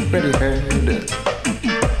those you've already heard.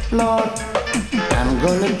 Lord, I'm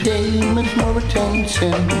gonna pay much more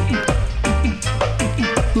attention.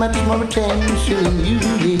 Much more attention in you,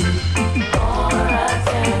 yeah. More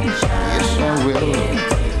attention. Yes, I will.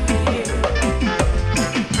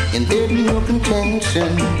 And there'll be no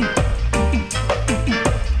contention.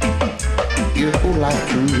 Your whole life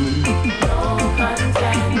through. No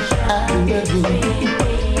contention I love you. between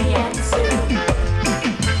me and Sue.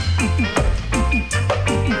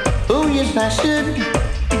 Oh, yes, I should.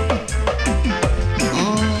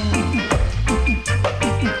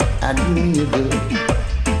 I do mean you good.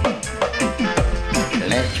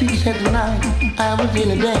 Last week Saturday night, I was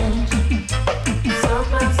in a dance. So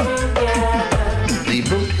close together. They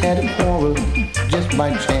both had a quarrel just by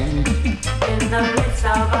chance. In the midst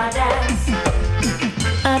of a dance.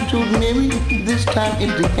 I told Mary this time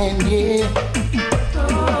it's the end, yeah.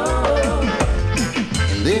 Ooh.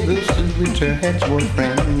 And there goes Sue with her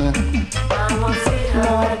ex-boyfriend. I won't see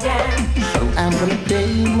her again. So I'm gonna pay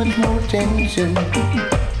much more attention.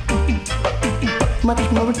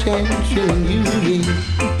 Much more attention in you, yeah.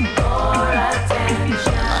 More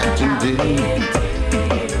attention. I can do. Give to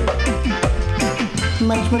you.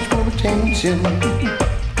 Much more attention.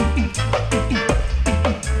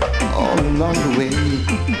 All along the way.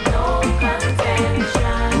 No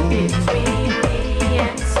contention between me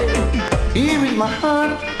and Sue. Here is my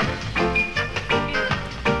heart.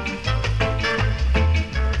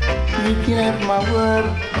 You can have my word.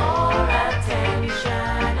 More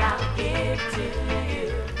attention I'll give to you.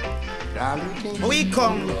 Darling, can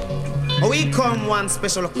We come one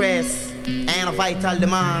special request and a vital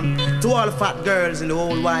demand to all the fat girls in the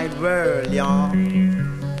whole wide world, y'all.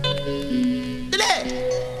 Today,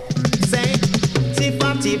 say, see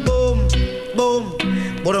fatty boom, boom,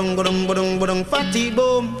 budung budung budung budung fatty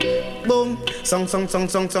boom, boom, song song song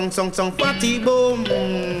song song song song fatty boom,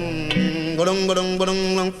 budung budung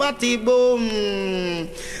budung budung fatty boom.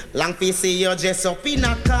 Long fi see you dress up in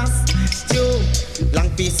a costume. Long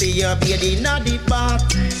fi see you baby in the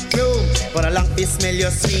bathroom. But a long fi smell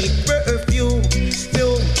your sweet perfume.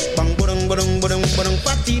 Bang budung budung budung budung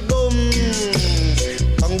fatty boom.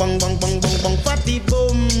 Bang bang bang bang bang bang fatty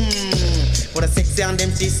boom. But a sexy on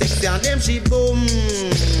them, she sexy on them, she boom.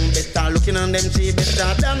 Better looking on them, she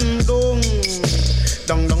better than gong.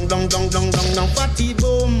 Dong dong dong dong dong dong dong fatty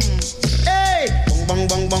boom. Hey, bang bang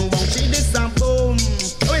bang bang bang, she this a boom.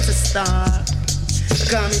 Oh, it's a star.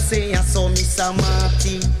 Come and say you're so Miss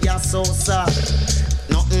Marty, you're so sad.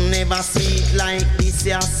 Nothing ever sweet like this,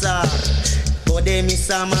 yeah, sir. Go there, Miss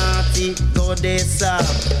Marty, go there, sir.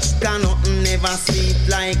 Can nothing ever sweet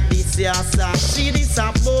like this, yeah, sir. She this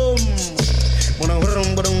a boom. Budung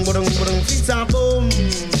budung budung budung budung, she's a boom.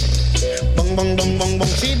 Bang bang bang bang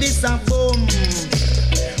bang, she this a boom.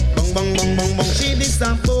 Bang bang bang bang bang, she this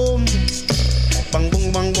a boom. Bang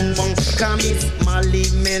bang bang bang bang, come it's Mali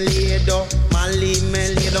Melido, Mali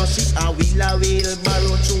Melido. She a wheel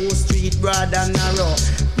barrow through street broad and narrow.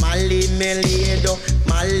 Mali Melido,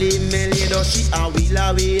 she a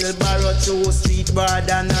wheel barrow to street bar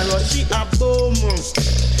than a rush, she a boom.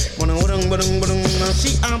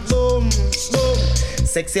 She a boom, boom.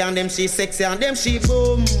 Sexy on them, she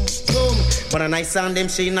boom, boom. But a nice on them,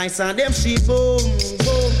 she boom,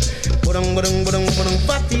 boom.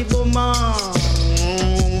 Fatty boom,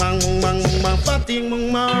 fatty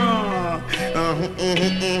boom,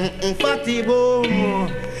 fatty boom.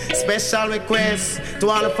 Special request to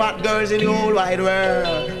all the fat girls in the whole wide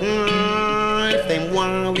world. If them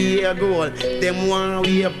want we a gold, them want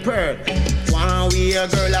we a pearl. Want we a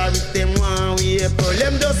girl, or if them want we a pearl,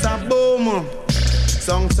 them just a boom.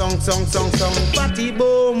 Song, fatty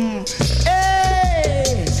boom.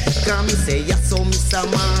 Hey, come me say ya so Mr.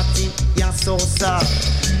 Marty, ya so sir.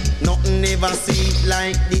 Nothing ever sweet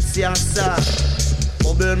like this, ya sir.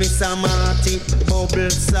 Bubble Mr. Marty, bubble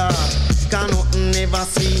sir. Can nothing ever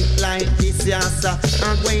sweet like this, ya sir.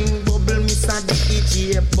 And when bubble Mr.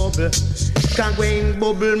 DJ bubble. Can when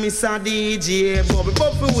bubble Mr. DJ bubble.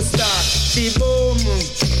 Bubble start, she boom.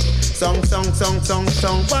 Song,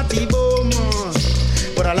 fatty boom.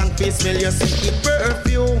 But a long face smell you see it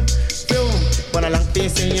perfume. But a long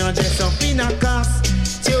face in your dress up in a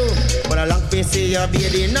costume. But a long face see you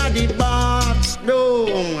bathing at the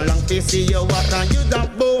bathroom. Long face see you walk and you da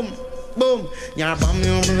boom, boom. Ya bam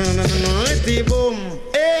you the boom.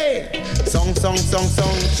 Hey, song, she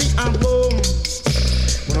a boom.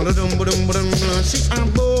 She a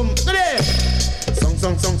boom.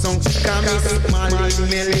 Song, come is Mali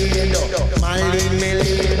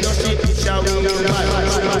Melido, she push a wheel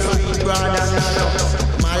barrow, sweet brother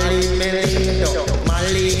Mali Melido,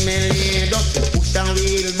 she push a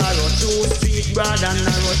wheel barrow, sweet brother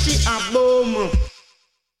she a boom.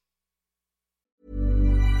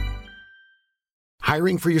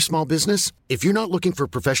 Hiring for your small business? If you're not looking for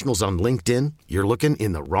professionals on LinkedIn, you're looking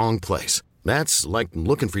in the wrong place. That's like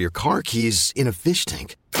looking for your car keys in a fish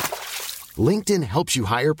tank. LinkedIn helps you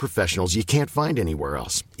hire professionals you can't find anywhere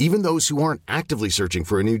else, even those who aren't actively searching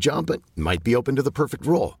for a new job but might be open to the perfect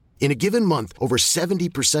role. In a given month, over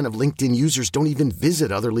 70% of LinkedIn users don't even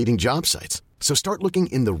visit other leading job sites. So start looking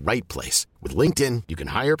in the right place. With LinkedIn, you can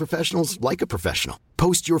hire professionals like a professional.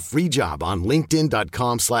 Post your free job on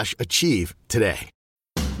linkedin.com/achieve today.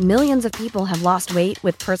 Millions of people have lost weight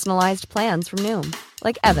with personalized plans from Noom.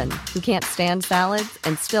 Like Evan, who can't stand salads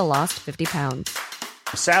and still lost 50 pounds.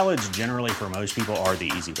 Salads generally for most people are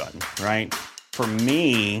the easy button, right? For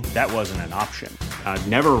me, that wasn't an option. I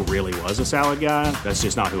never really was a salad guy. That's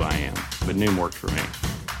just not who I am. But Noom worked for me.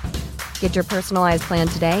 Get your personalized plan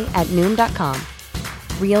today at Noom.com.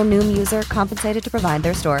 Real Noom user compensated to provide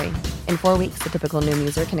their story. In 4 weeks, the typical Noom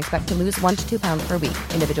user can expect to lose 1 to 2 pounds per week.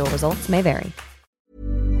 Individual results may vary.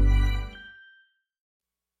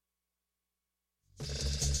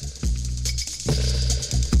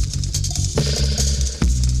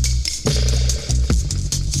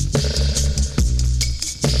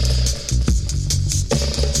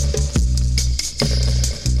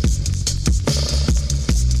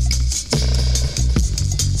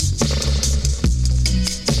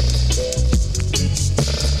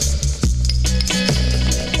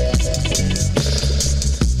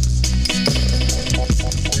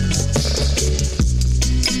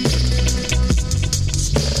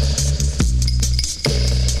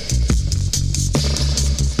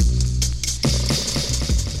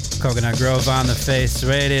 Coconut Grove on the Face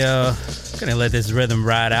Radio. Gonna let this rhythm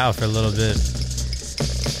ride out for a little bit.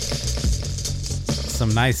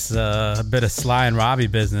 Some nice bit of Sly and Robbie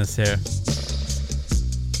business here.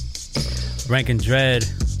 Rankin Dread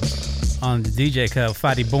on the DJ cut,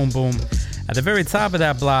 Fadi Boom Boom. At the very top of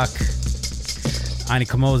that block, Ani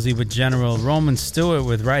Kamosi with General, Roman Stewart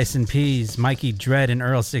with Rice and Peas, Mikey Dread and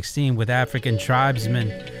Earl 16 with African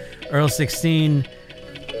Tribesmen, Earl 16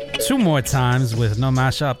 two more times with No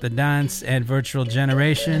Mash Up the Dance and Virtual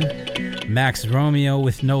Generation, Max Romeo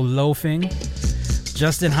with No Loafing,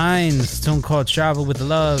 Justin Hines, tune called Travel with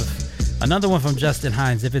Love, another one from Justin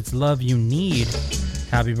Hines, If It's Love You Need.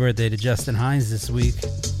 Happy birthday to Justin Hines this week.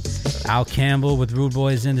 Al Campbell with Rude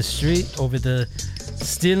Boys in the Street over the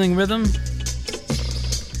Stealing Rhythm,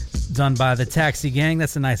 done by the Taxi Gang.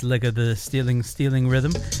 That's a nice lick of the stealing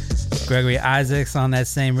rhythm. Gregory Isaacs on that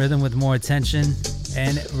same rhythm with More Attention,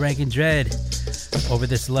 and Rankin Dread over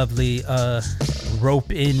this lovely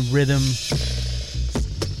rope in rhythm.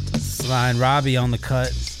 Sly and Robbie on the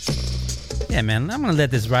cut. Yeah, man, I'm gonna let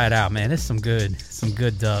this ride out, man. It's some good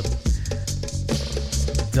dub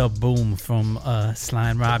boom from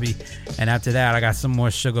Sly and Robbie. And after that, I got some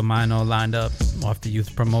more Sugar Mino lined up off the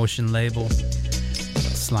Youth Promotion label.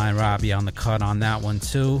 Sly and Robbie on the cut on that one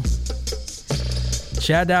too.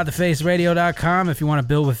 Chat.thefaceradio.com if you want to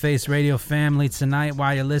build with Face Radio family tonight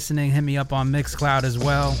while you're listening. Hit me up on Mixcloud as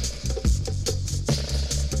well.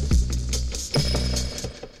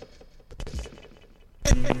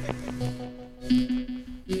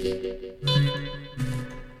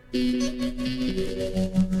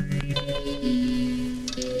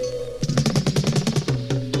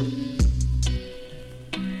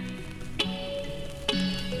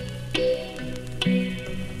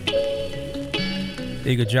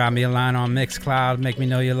 You could drop me a line on Mixcloud, make me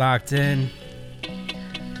know you're locked in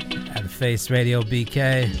at the Face Radio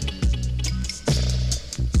BK.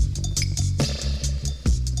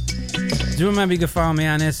 Do remember you can follow me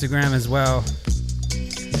on Instagram as well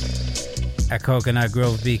at Coconut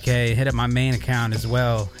Grove BK. Hit up my main account as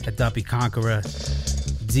well at Duppy Conquerrah,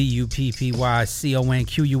 DUPPY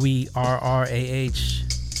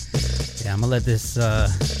CONQUERRAH. Yeah, I'm gonna let this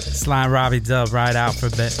Slime Robbie dub ride out for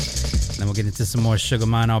a bit. Then we'll get into some more Sugar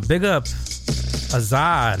Mono. Big up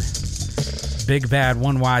Azad. Big Bad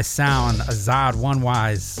One Wise Sound. Azad One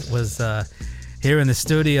Wise was here in the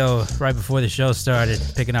studio right before the show started,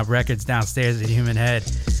 picking up records downstairs at Human Head.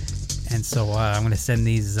 And so I'm going to send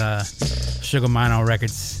these Sugar Mono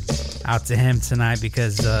records out to him tonight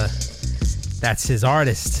because that's his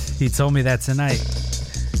artist. He told me that tonight.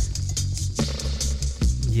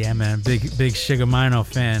 Yeah, man. Big Sugar Mono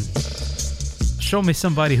fan. Show me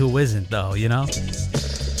somebody who isn't, though, you know?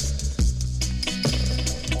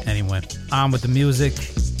 Anyway, on with the music.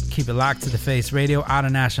 Keep it locked to the Face Radio. Out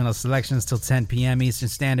of national selections till 10 p.m. Eastern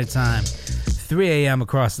Standard Time. 3 a.m.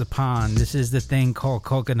 across the pond. This is the thing called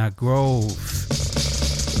Coconut Grove.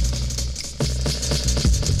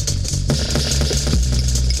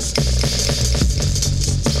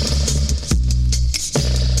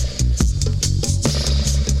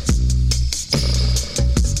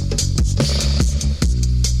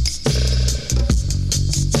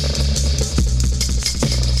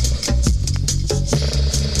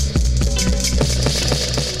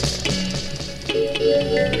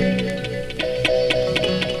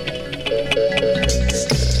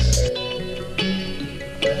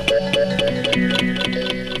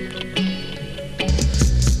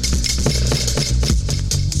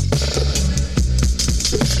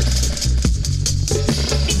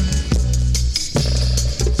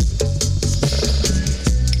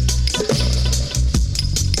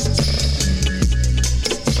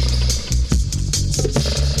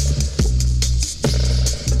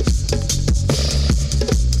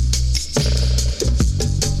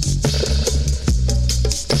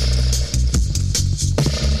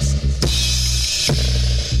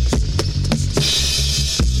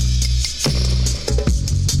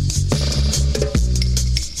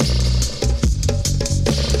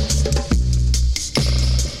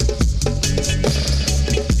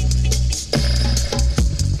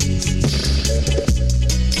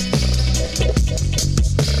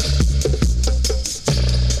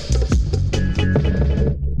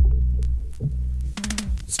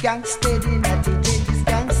 Skank steady, natty lady,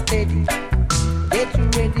 skank steady. Get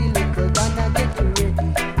ready, little Donna, get ready.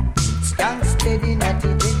 Skank steady, natty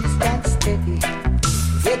lady, skank steady.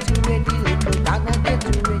 Get ready, little Donna, get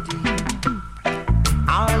ready.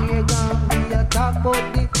 All you gonna be a talk about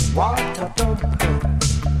the water pump,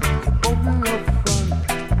 open up front.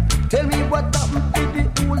 Tell me what happened to the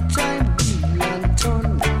old time wheel and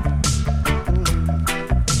ton.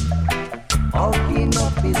 Hooking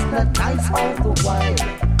up is not nice all the while.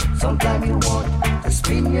 Sometimes you want to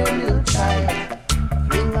spin your little child.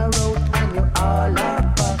 Fling her out and you all are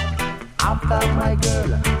back. After my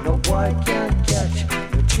girl, no boy can't catch.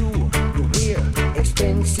 You chew, you wear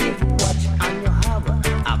expensive watch. And you have a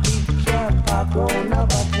big car park on a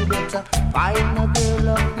back. You better find a girl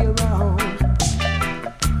of your own.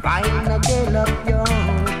 Find a girl of your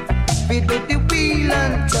own. Feed up the wheel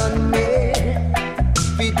and turn me.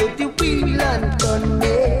 Feed up the wheel and turn me.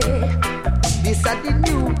 This is the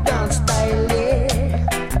new dance style,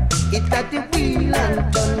 it got the wheel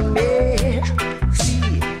and turn me.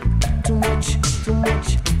 See, too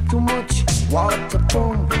much water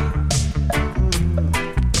pump.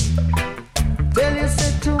 Tell you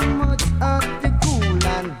say too much of the cool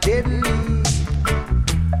and deadly.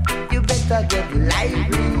 You better get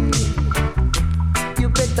lively. You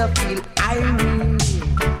better feel irie.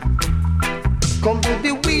 Come to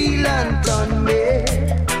the wheel and turn me.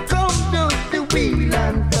 Wheel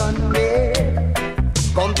and turn me.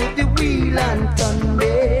 Come to the wheel and turn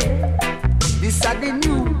me. This is the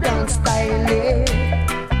new dance style.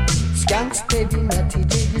 Skank steady, natty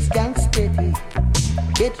lady, skank steady.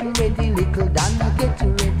 Get ready, little Donna, get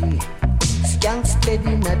ready. Skank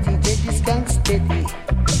steady, natty lady, skank steady.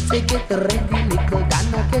 Say get ready, little Donna.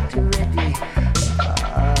 get you ready.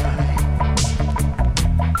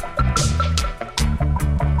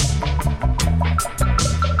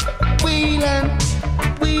 Wheel and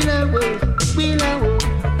roll, wheel and roll,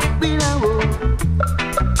 wheel and roll.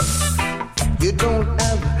 You don't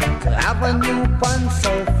have to have a new pants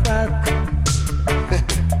or frock.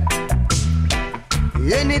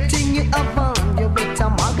 Anything you have on, you better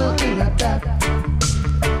model in a that.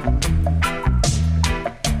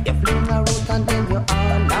 You fling a root and then you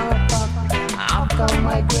all now pop. After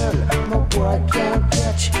my girl, no boy can't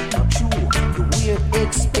catch. Not true, you wear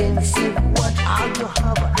expensive watch. All you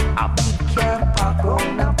have a big car park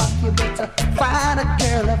round the back. You better find a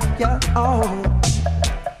girl of your own.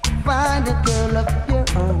 Find a girl of your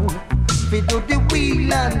own. We do the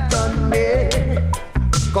wheel and turn me.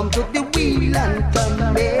 Come to the wheel and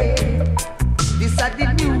turn me. This are the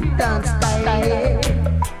new dance style.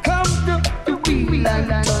 Come to the wheel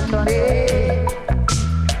and turn me.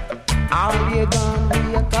 All you gonna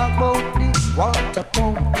be a talk about the water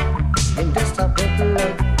pump in just a bottle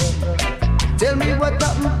of water. Tell me what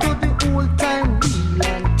happened to the old time wheel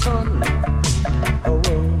and turn. Oh,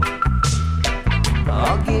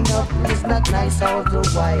 hugging up is not nice all the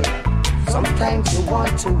while. Sometimes you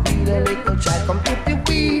want to wheel a little child. Come to the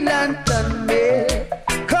wheel and turn me.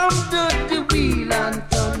 Come to the wheel and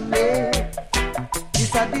turn me.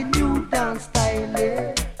 These are the new dance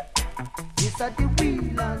style. These are the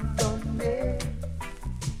wheel and turn me.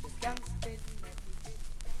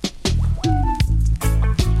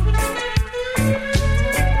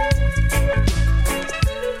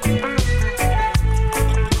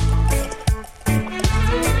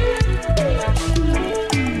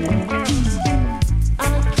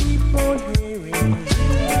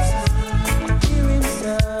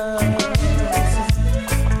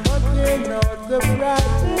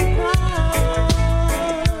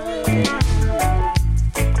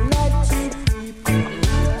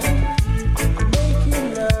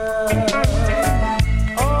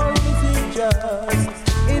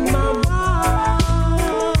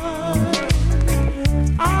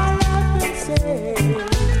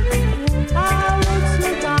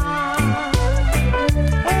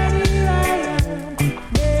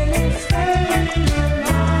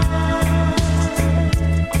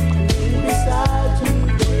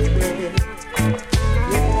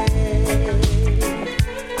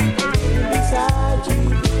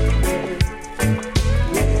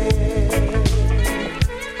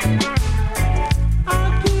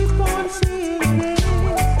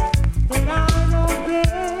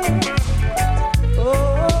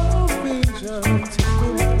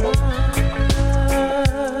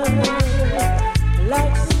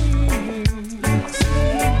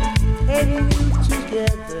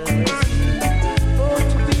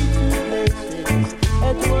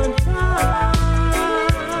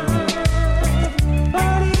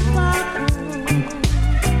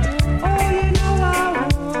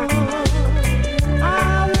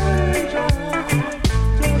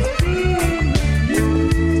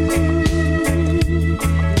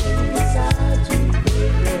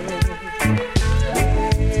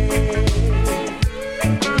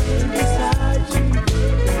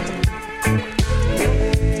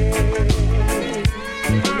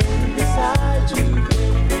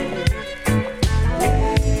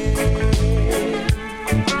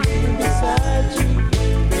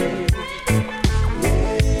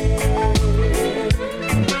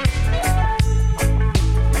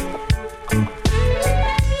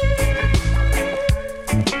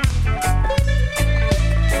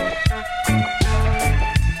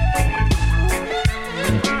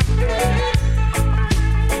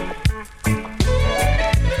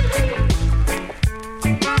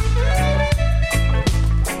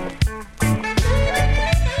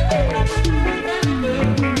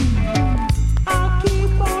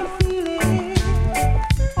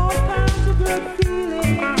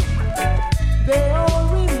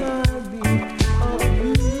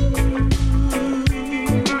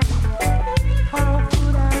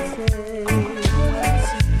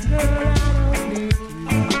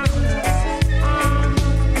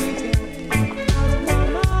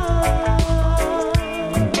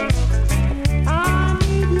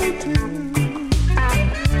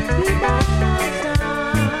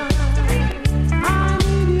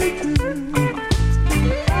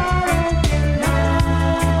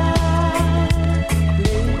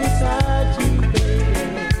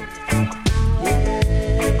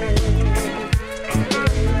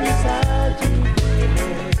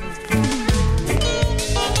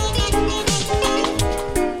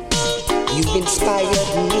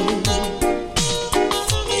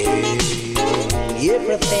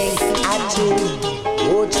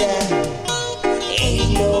 oh child.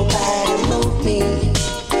 Ain't nobody move me.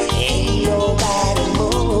 Ain't nobody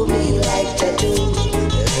move me like tattoo,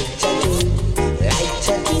 like tattoo, like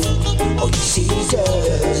tattoo. Oh, you see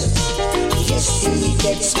Jesus, yes, he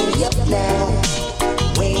gets me up now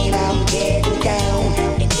when I'm getting down,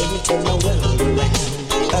 and then you turn my world around,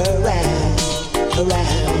 around,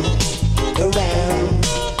 around, around.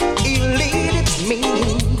 He leads me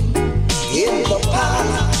in the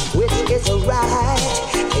path which is right,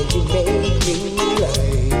 and you make me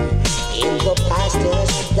right in the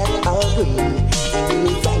pastures that are green.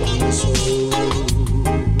 You find me so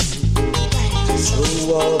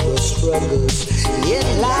through all the struggles in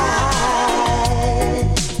life,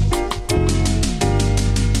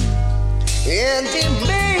 and he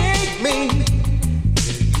made me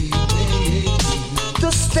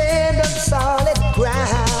to stand on solid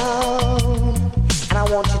ground. And I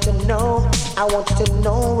want you to know, I want you to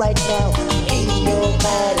know right now, ain't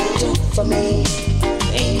nobody do for me,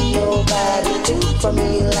 ain't nobody do for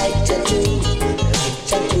me like tattoo, like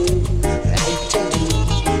tattoo, like tattoo.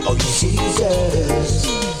 Oh, Jesus,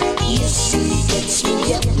 yes, he gets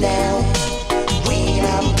me up now when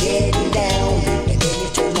I'm getting down, and then you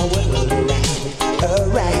turn my world around,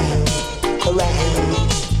 around, around,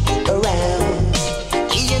 around.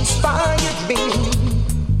 He inspired me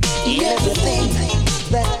in everything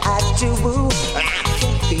that I do. I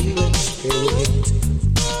can feel his spirit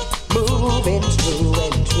moving through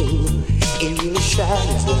and through. It really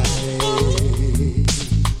shines light,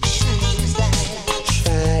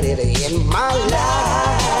 shine it in my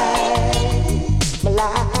life, my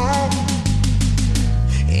life,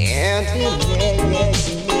 and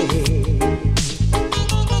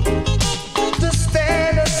to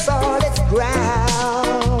stand on solid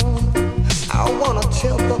ground. I wanna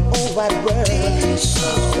tell the whole wide world,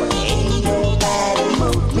 ain't nobody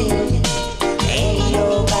move me, ain't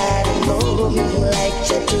nobody move me like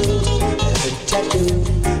tattoo, like tattoo,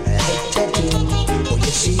 like tattoo. Oh,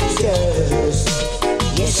 yes, he does.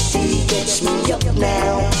 Yes, he gets me up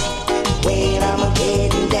now when I'm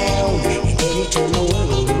getting down, and then he turn the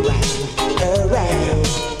world around, around,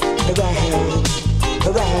 around,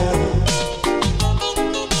 around.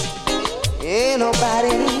 Ain't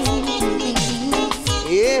nobody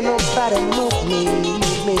move me,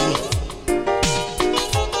 move me.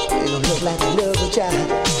 You don't look like a little child.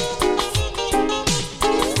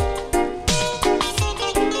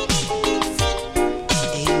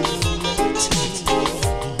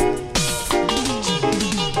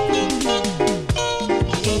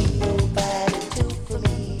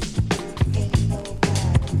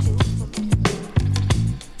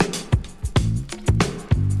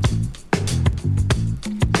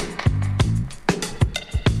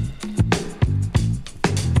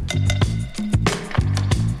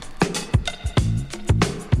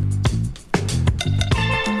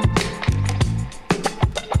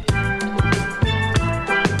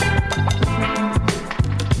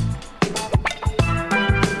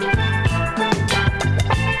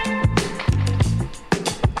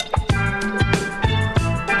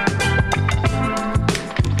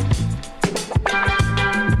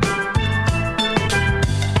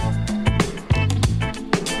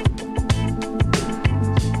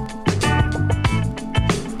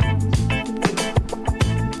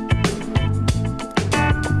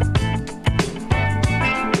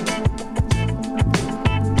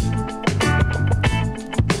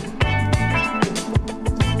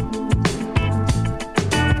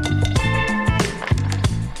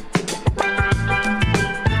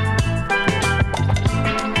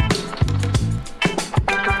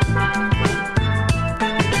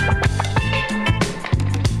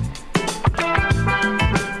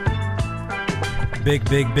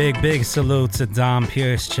 Big salute to Dom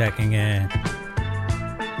Pierce checking in.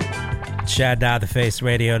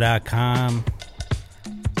 Chad.thefaceradio.com.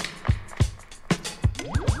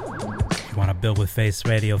 You want to build with Face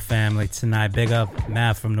Radio family tonight. Big up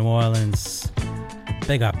Matt from New Orleans.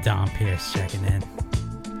 Big up Dom Pierce checking in.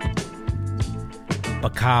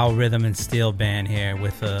 Bacal Rhythm and Steel Band here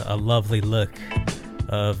with a lovely look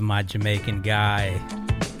of my Jamaican guy.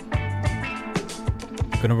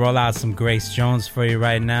 Gonna roll out some Grace Jones for you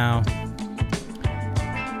right now.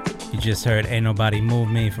 You just heard Ain't Nobody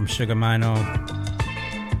Move Me from Sugar Mino.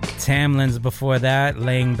 Tamlin's before that,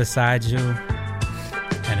 Laying Beside You.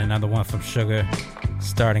 And another one from Sugar.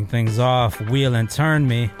 Starting things off, Wheel and Turn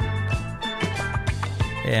Me.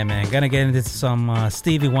 Yeah, man, gonna get into some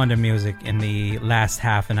Stevie Wonder music in the last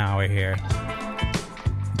half an hour here.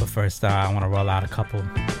 But first, I want to roll out a couple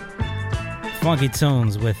funky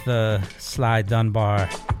tunes with Sly Dunbar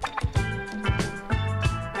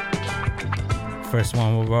First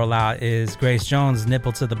one we'll roll out is Grace Jones'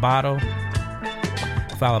 Nipple to the Bottle,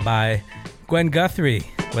 followed by Gwen Guthrie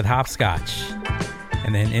with Hopscotch,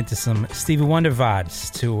 and then into some Stevie Wonder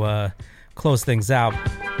vibes to close things out.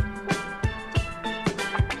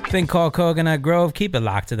 Thing called Coconut Grove. Keep it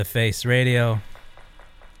locked to the Face Radio.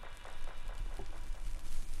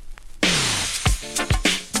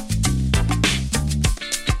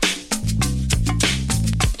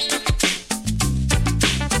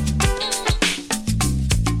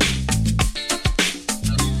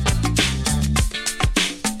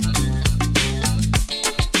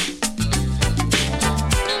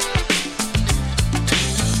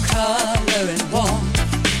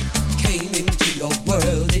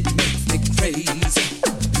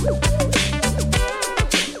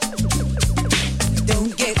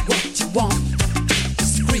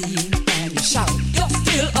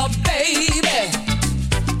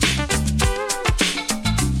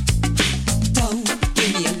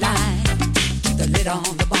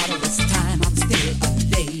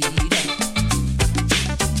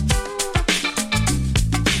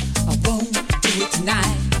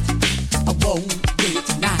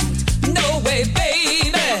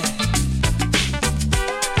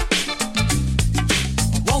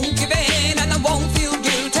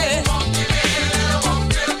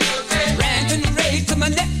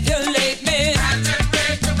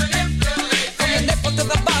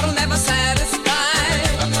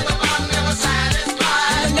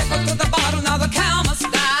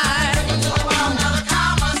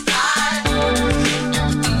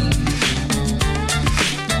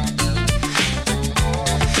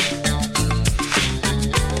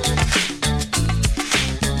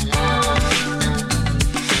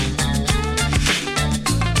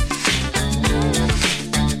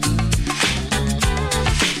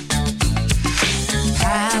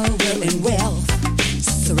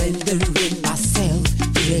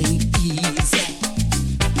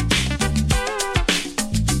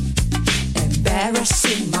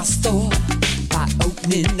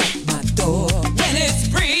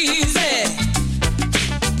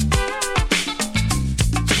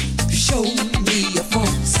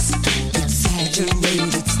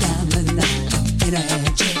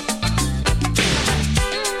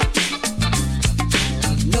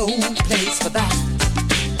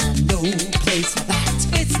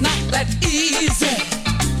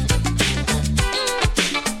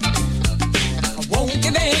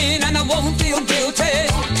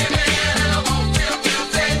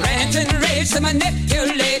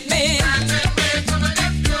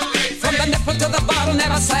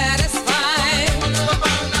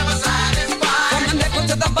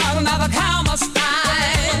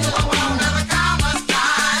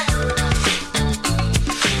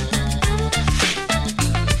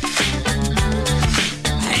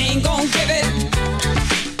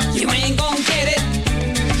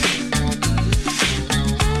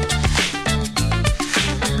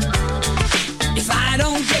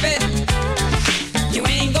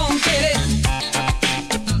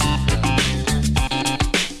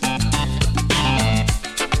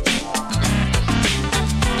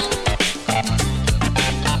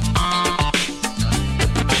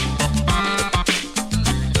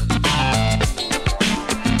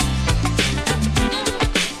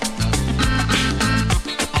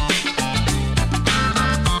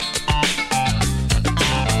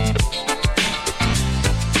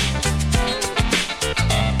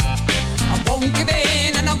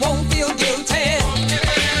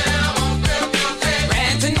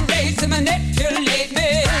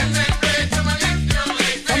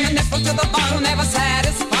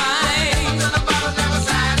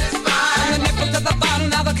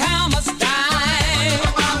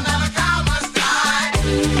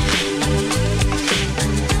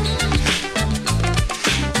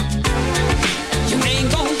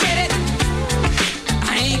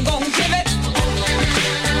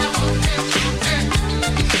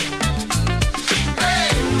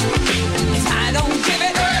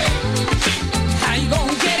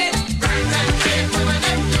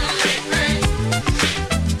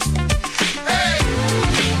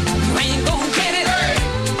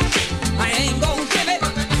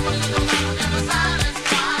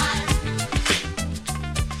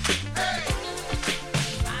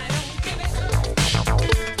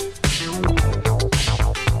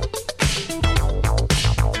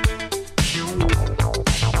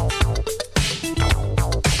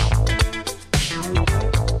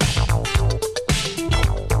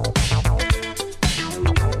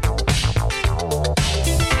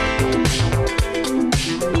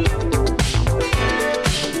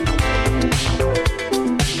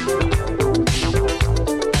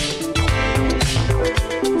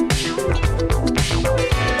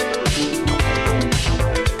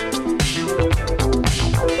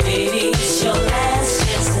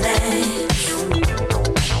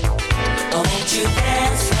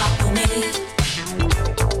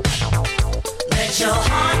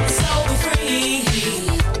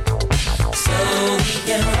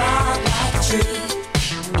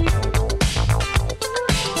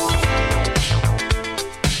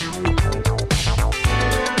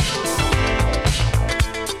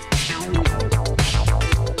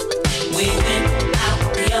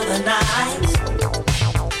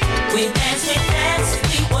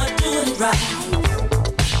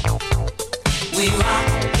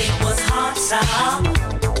 sound.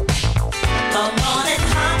 Come on and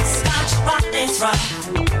hopscotch, rock dance, rock.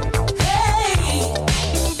 Hey,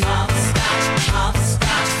 hopscotch,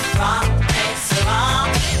 rock dance, rock.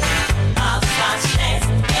 Hopscotch dance,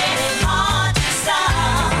 getting hard to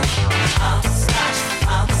stop. Hopscotch,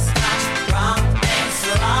 rock dance,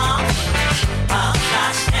 rock.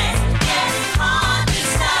 Hopscotch dance, getting hard to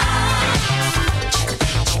stop.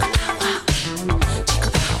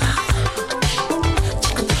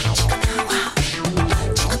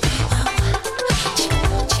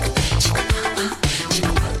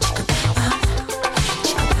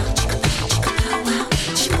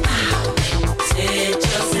 Sit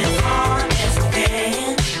just as hard as you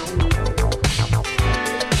can.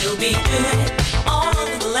 You'll be doing it all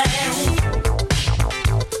over the land.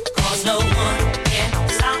 'Cause no one can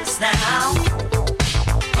stop us now.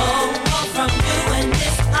 Oh, from doing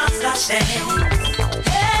this hopscotch dance.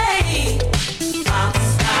 Hey,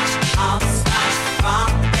 hopscotch,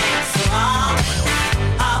 rock dance, rock.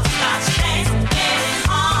 Hopscotch dance, getting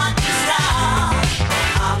hard to stop.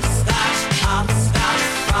 Hopscotch,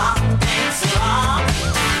 rock dance, rock.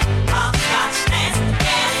 Hopscotch dance,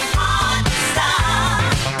 getting hard to stop.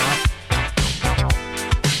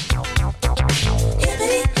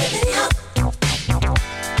 Hippity, hippity, hop.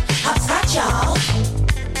 Hopscotch, y'all.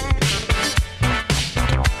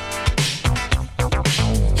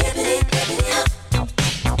 Hippity, hippity, hop.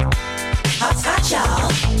 Hopscotch, y'all.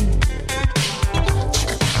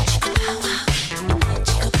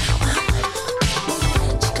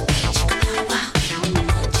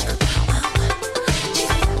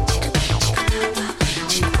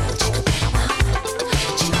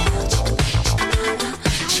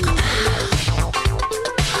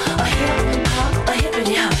 A hip hop, a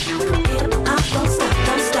hippity hop. Hip hop, don't stop,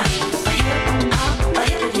 don't stop. A hip hop, a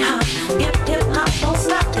hippity hop. Hip hop, don't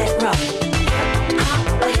stop that rock. Hip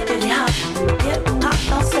hop, a hippity hop. Hip hop,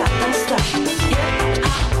 don't stop, don't stop. Hip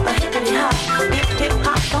hop, a hippity hop. Hip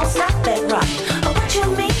hop, don't stop that rock. What you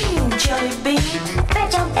mean, Jelly Bean? Bet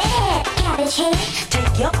your bed, cabbage head.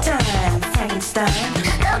 Take your time, Frankenstein.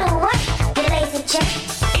 Go to work, get lazy check.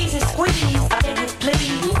 Easy squeeze, I beg you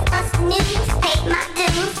please. Us news, pay my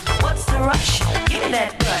dues. What's the rush? Give me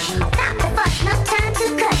that brush. Stop the fuss, no time to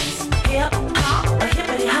cuss. Hip hop, a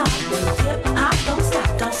hippity hop. Hip hop, don't stop,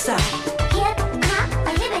 don't stop. Hip hop, a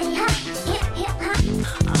hippity hop. Hip hop.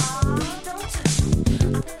 Don't stop.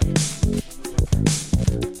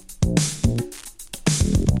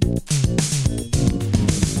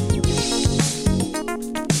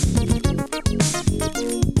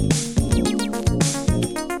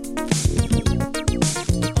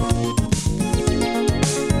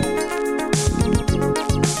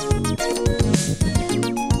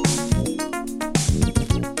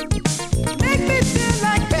 Make me feel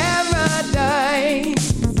like paradise.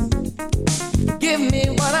 Give me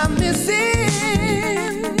what I'm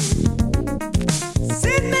missing.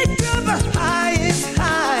 Send me to the highest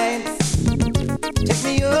heights. Take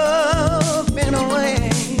me up and away.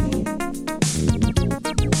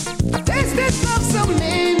 I tasted love so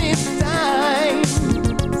many times,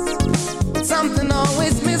 but something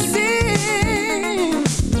always missing.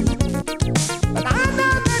 But I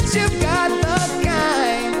know that you've got the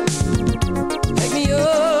kind. Take me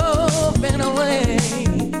up and away.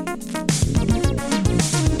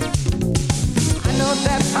 I know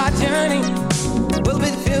that our journey will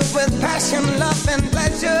be filled with passion, love, and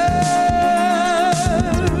pleasure.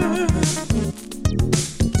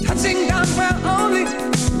 Touching down where only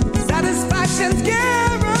satisfaction's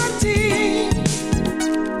guaranteed.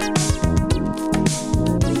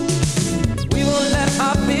 We won't let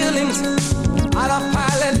our feelings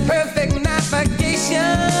autopilot perfect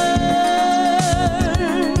navigation.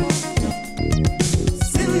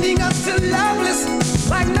 Sending us to loveless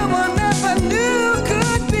like no one ever knew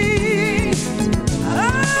could be.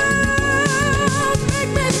 Oh,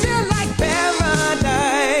 make me feel like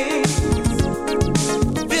paradise.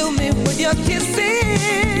 Fill me with your kisses.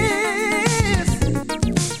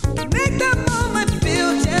 Make the moment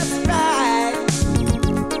feel just right.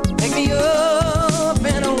 Take me up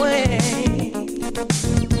and away.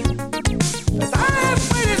 'Cause I have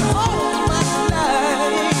waited all my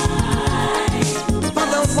life for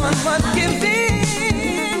the one worth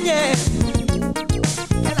giving, yeah.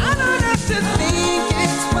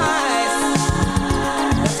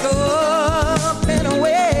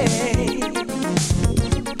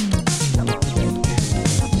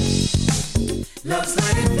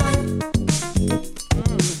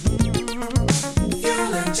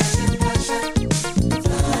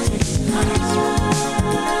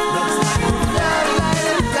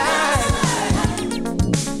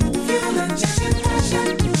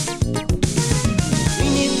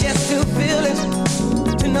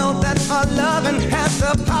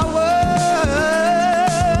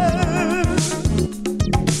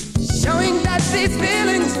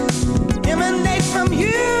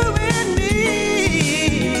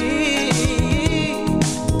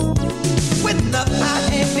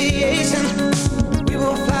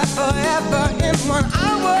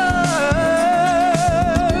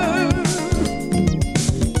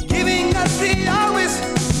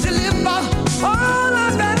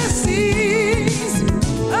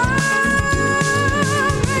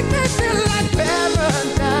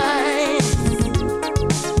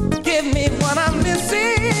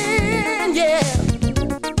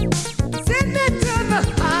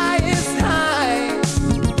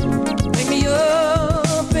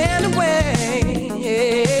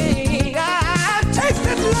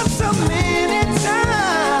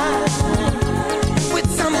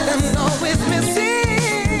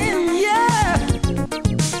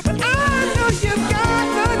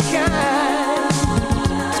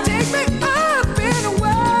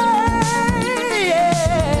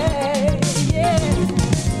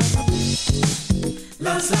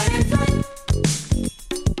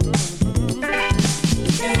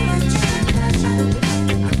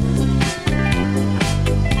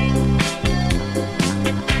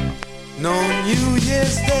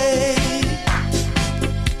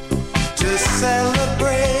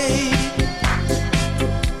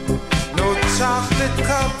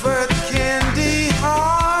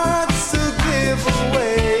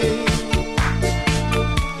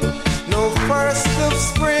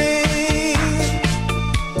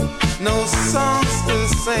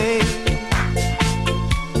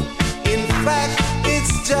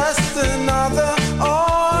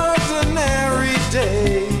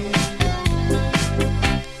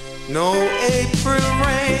 No April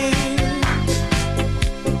rain,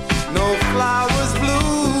 no flowers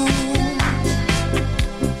bloom,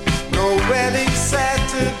 no wedding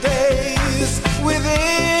Saturdays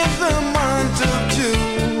within the month of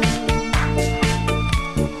June.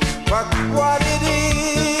 But what it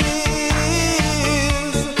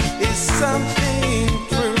is something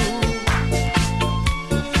true,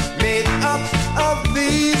 made up of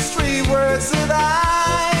these three words that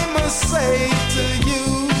I must say to you.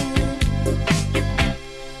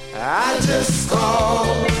 I just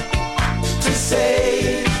called to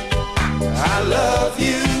say I love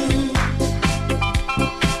you.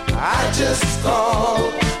 I just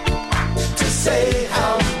called to say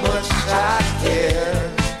how much I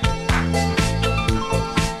care.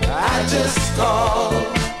 I just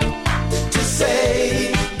called to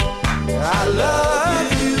say I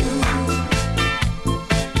love you,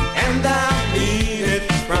 and I mean it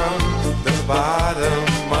from the bottom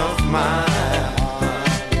of my heart.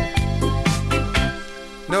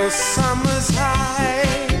 No summer's high,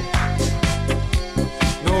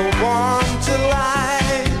 no warm July,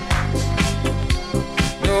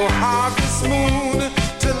 no harvest moon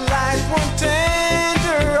to light one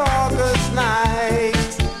tender August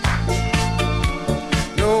night,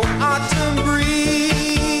 no autumn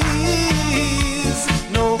breeze,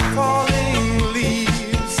 no falling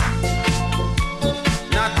leaves,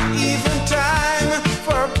 not even time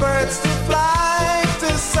for birds to fly to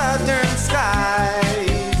southern skies,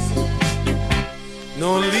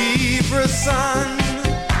 no Libra sun,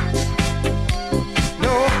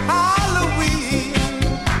 no Halloween,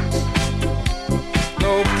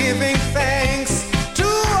 no giving thanks to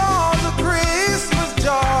all the Christmas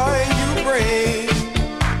joy you bring.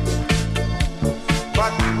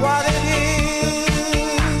 But what it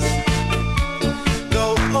is,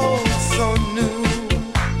 though oh so new,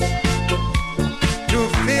 to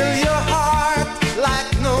fill your heart like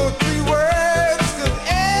no three words could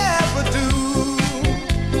ever do.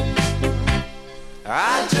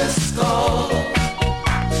 I just called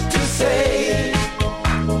to say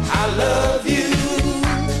I love you.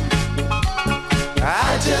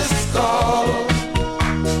 I just called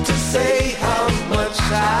to say how much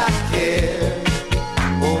I care.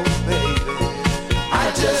 Oh baby,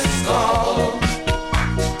 I just called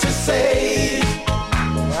to say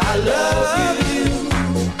I love you,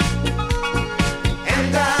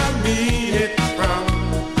 and I mean it from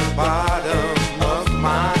the bottom of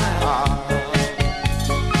my heart.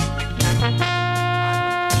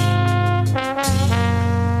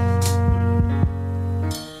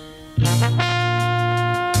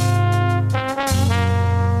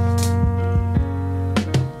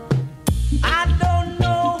 I don't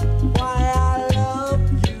know why I love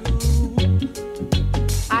you.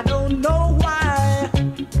 I don't know why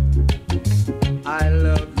I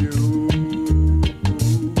love you.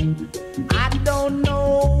 I don't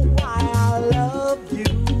know why I love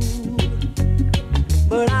you,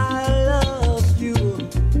 but I love you.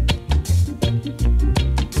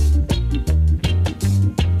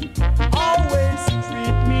 Always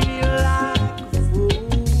treat me like a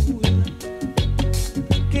fool.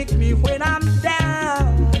 Kick me when I'm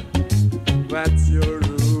down. That's your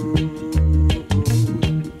rule.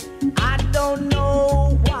 I don't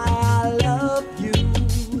know why I love you,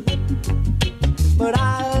 but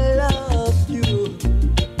I love you.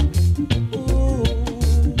 Ooh,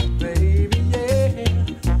 baby, yeah.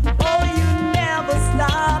 Oh, you never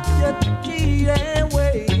stop your cheating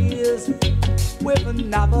ways with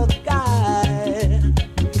another guy.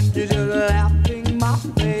 You're just laughing my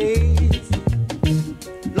face.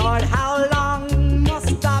 Lord, how long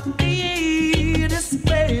must I be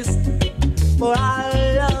disgraced? For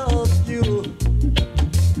I love you,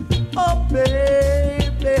 oh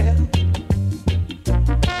baby.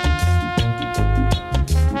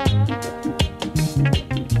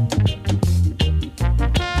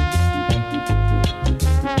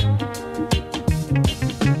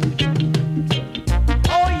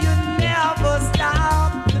 Oh, you never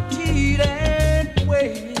stop the cheating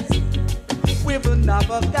ways with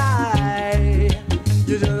another guy.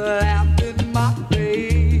 You just laughed in my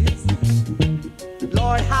face.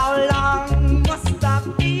 Lord, how long must I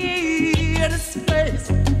be in this space?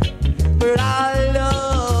 But I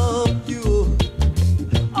love you.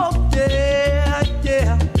 Oh yeah,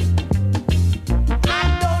 yeah. I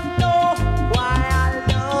don't know why I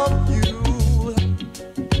love you.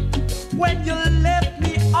 When you left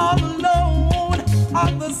me all alone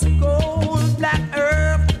on this cold black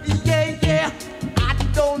earth, yeah, yeah. I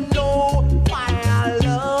don't know why I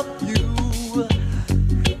love you,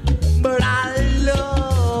 but I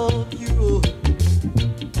love you.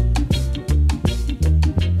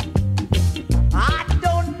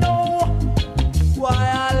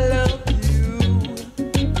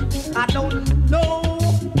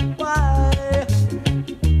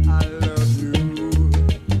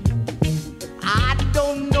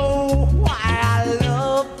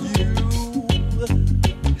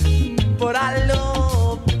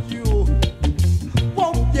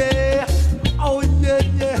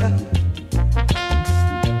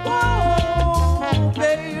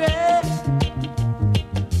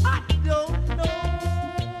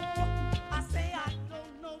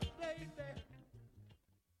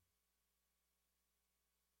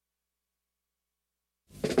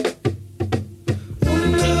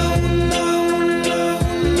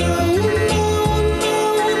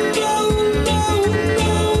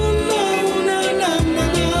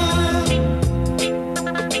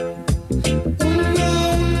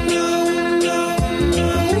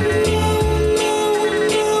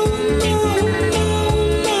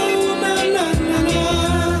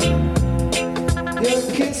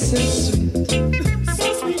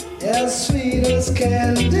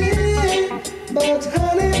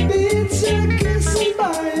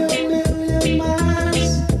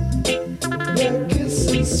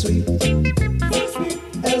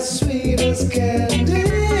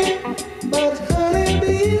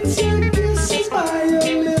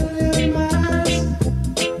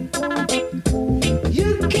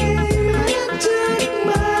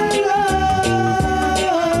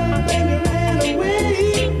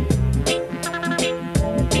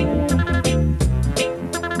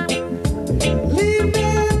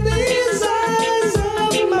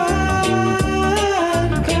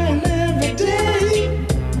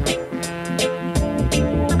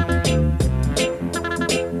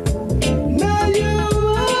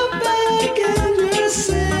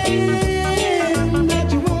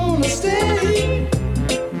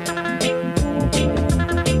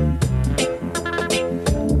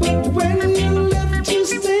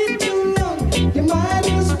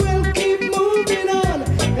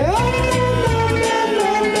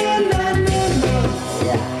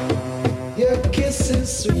 Your kiss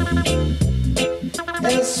is sweet,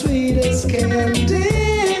 as sweet as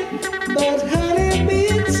candy. But honey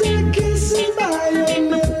beats your kisses by a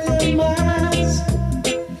million miles.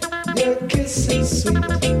 Your kiss is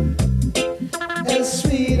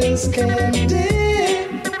sweet as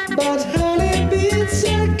candy. But honey beats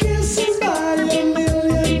your kisses by a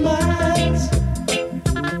million miles.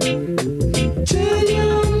 To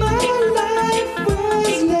you my life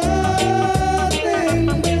was nothing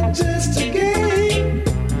but just a game.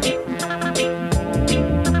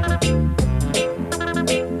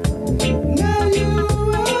 Now you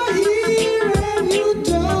are here and you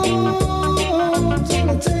don't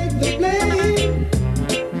wanna take the blame.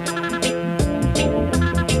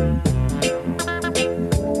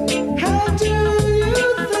 How do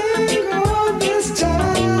you think all this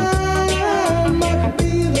time I could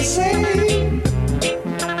be the same?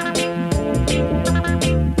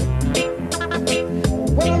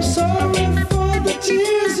 Well, I'm sorry for the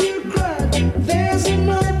tears you cried. There's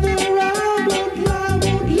another I won't lie,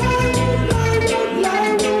 won't lie, won't lie, won't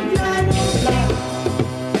lie, won't lie, won't lie.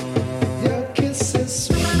 Your kiss is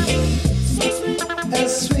sweet,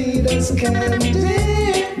 as sweet as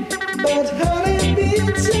candy. But honey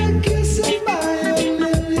beats your kisses by a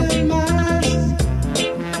million miles.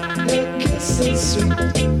 Your kiss is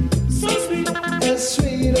sweet, as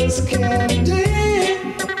sweet as candy.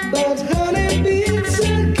 But honey beats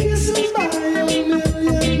your kisses by a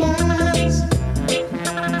million miles.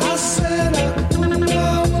 I said, no, no,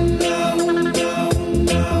 no, no, no,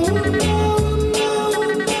 no, no,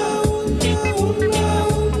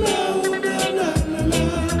 no.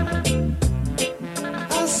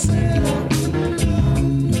 I said,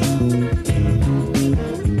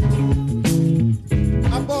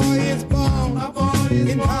 A boy is born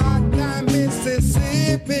in hard-time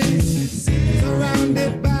Mississippi,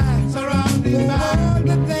 surrounded by all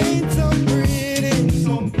that ain't so pretty.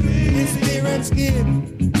 His parents give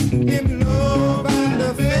him love and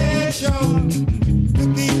affection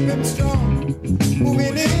to keep him strong,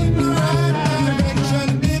 moving in the right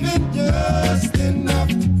direction, living just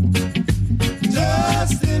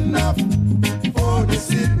enough for the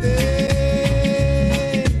city.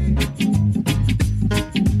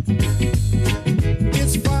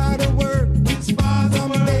 His father worked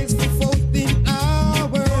some days for 14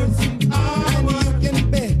 hours, and you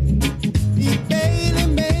can bet he barely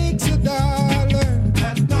makes $1.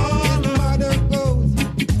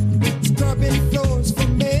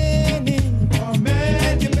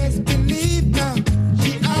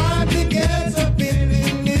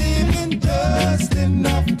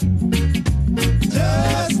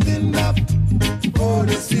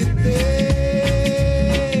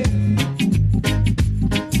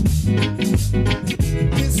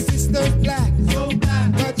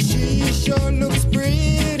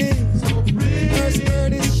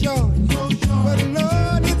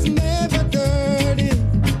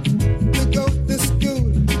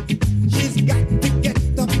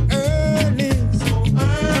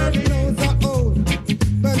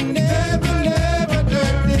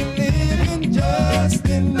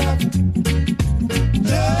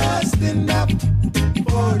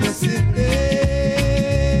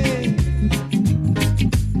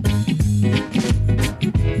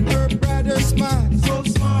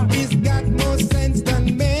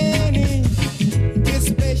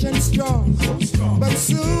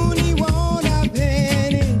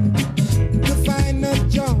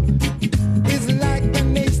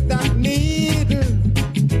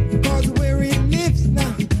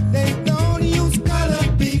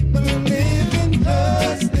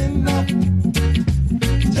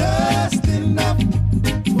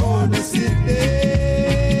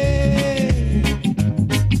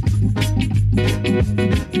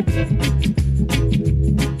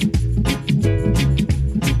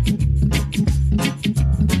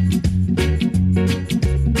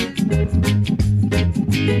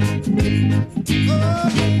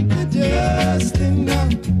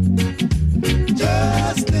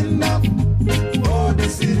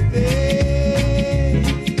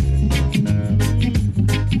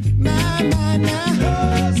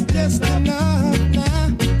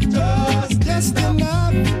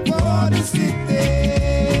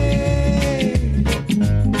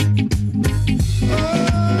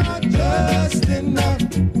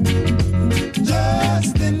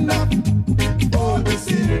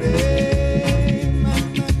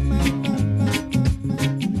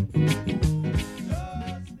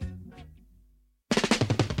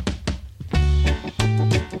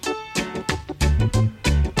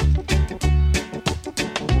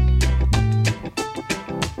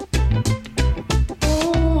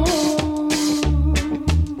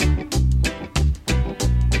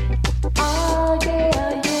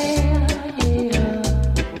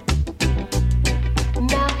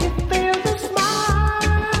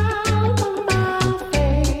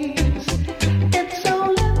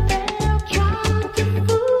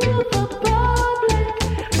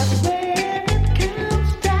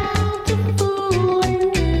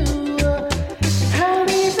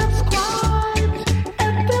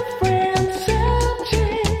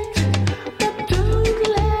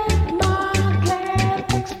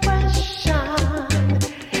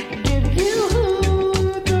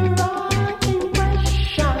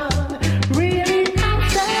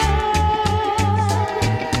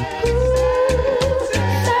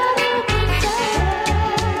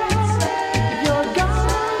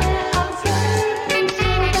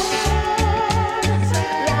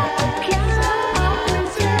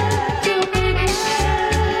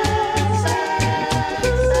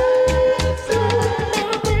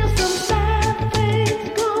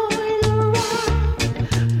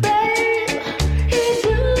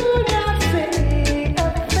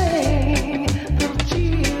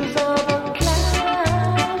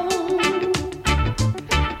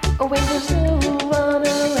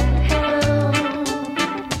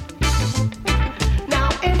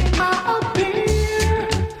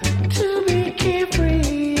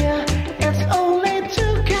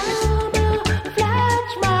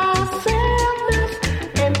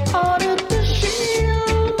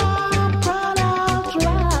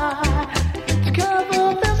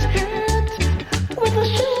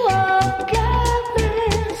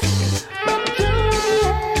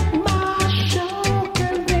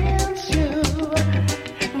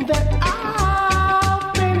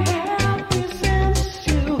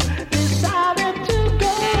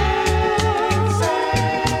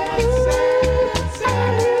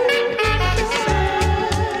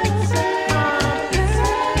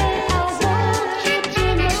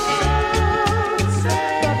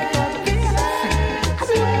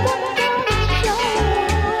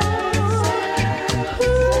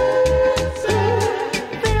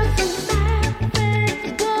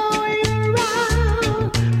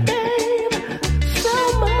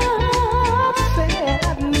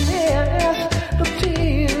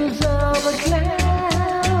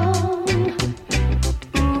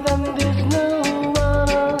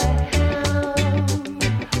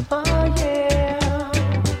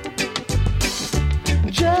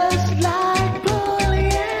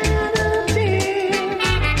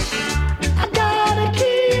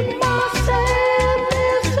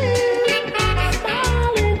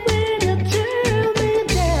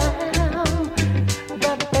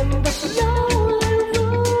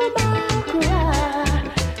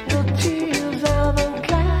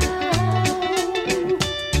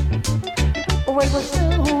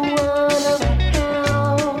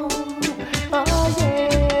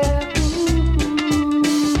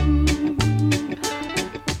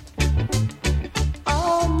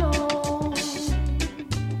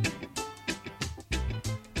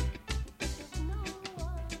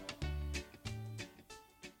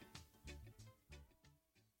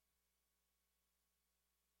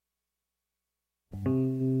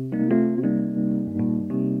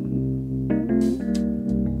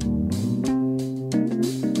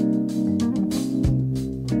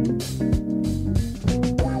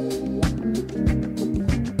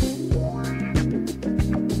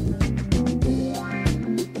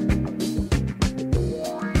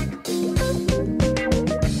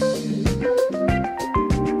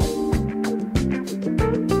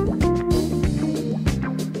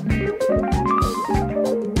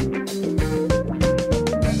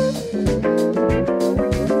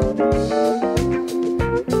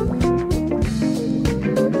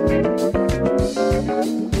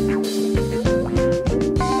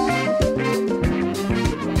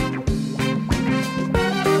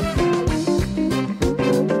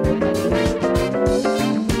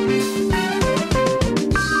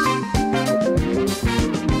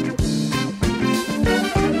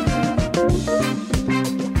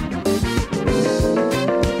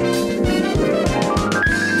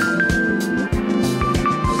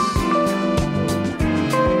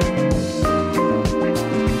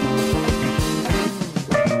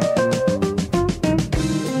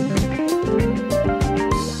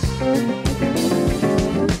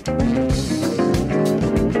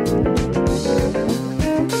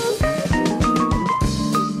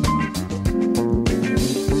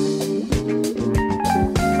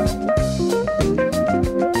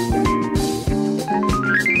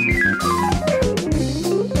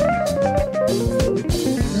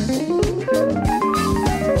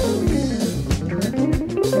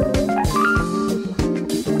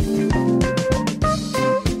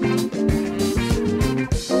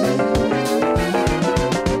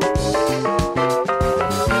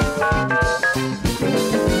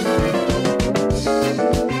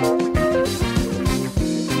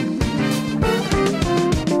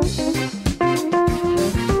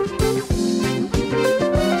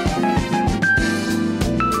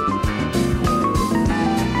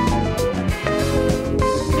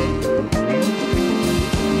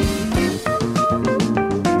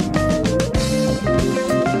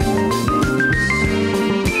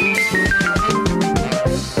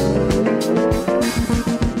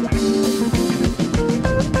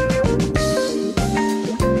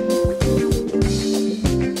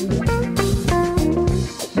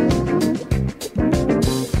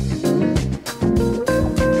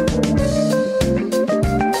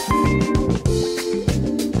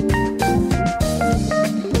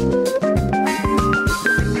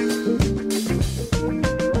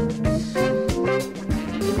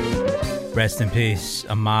 Rest in peace,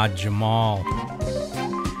 Ahmad Jamal.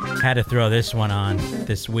 Had to throw this one on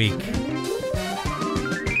this week.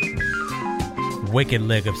 Wicked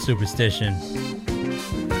lick of Superstition.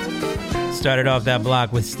 Started off that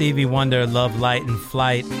block with Stevie Wonder, Love, Light, and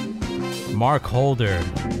Flight. Mark Holder,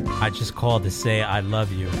 I Just Called to Say I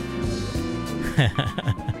Love You.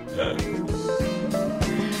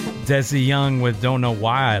 Desi Young with Don't Know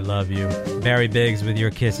Why I Love You. Barry Biggs with Your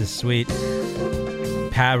Kiss Is Sweet.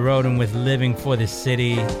 Pat Roden with Living for the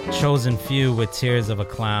City. Chosen Few with Tears of a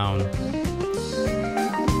Clown.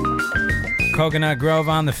 Coconut Grove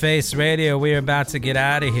on the Face Radio. We're about to get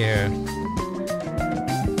out of here.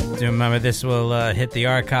 Do remember this will hit the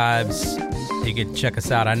archives. You can check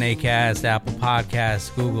us out on Acast, Apple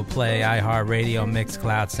Podcasts, Google Play, iHeartRadio,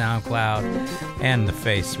 Mixcloud, SoundCloud, and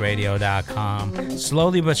thefaceradio.com.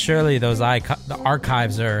 Slowly but surely, the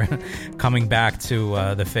archives are coming back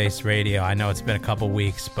to The Face Radio. I know it's been a couple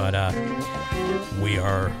weeks, but we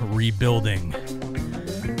are rebuilding.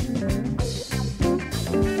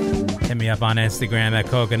 Hit me up on Instagram at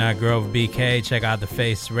Coconut Grove BK. Check out The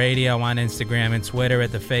Face Radio on Instagram and Twitter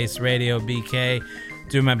at The Face Radio BK.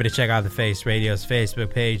 Do remember to check out The Face Radio's Facebook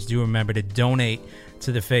page. Do remember to donate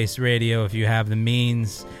to The Face Radio if you have the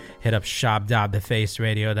means. Hit up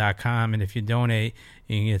shop.thefaceradio.com. And if you donate,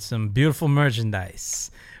 you can get some beautiful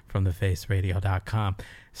merchandise from thefaceradio.com.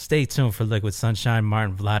 Stay tuned for Liquid Sunshine.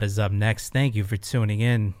 Martin Vlad is up next. Thank you for tuning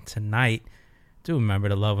in tonight. Do remember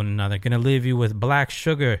to love one another. Gonna leave you with Black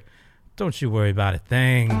Sugar. Don't you worry about a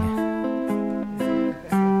thing.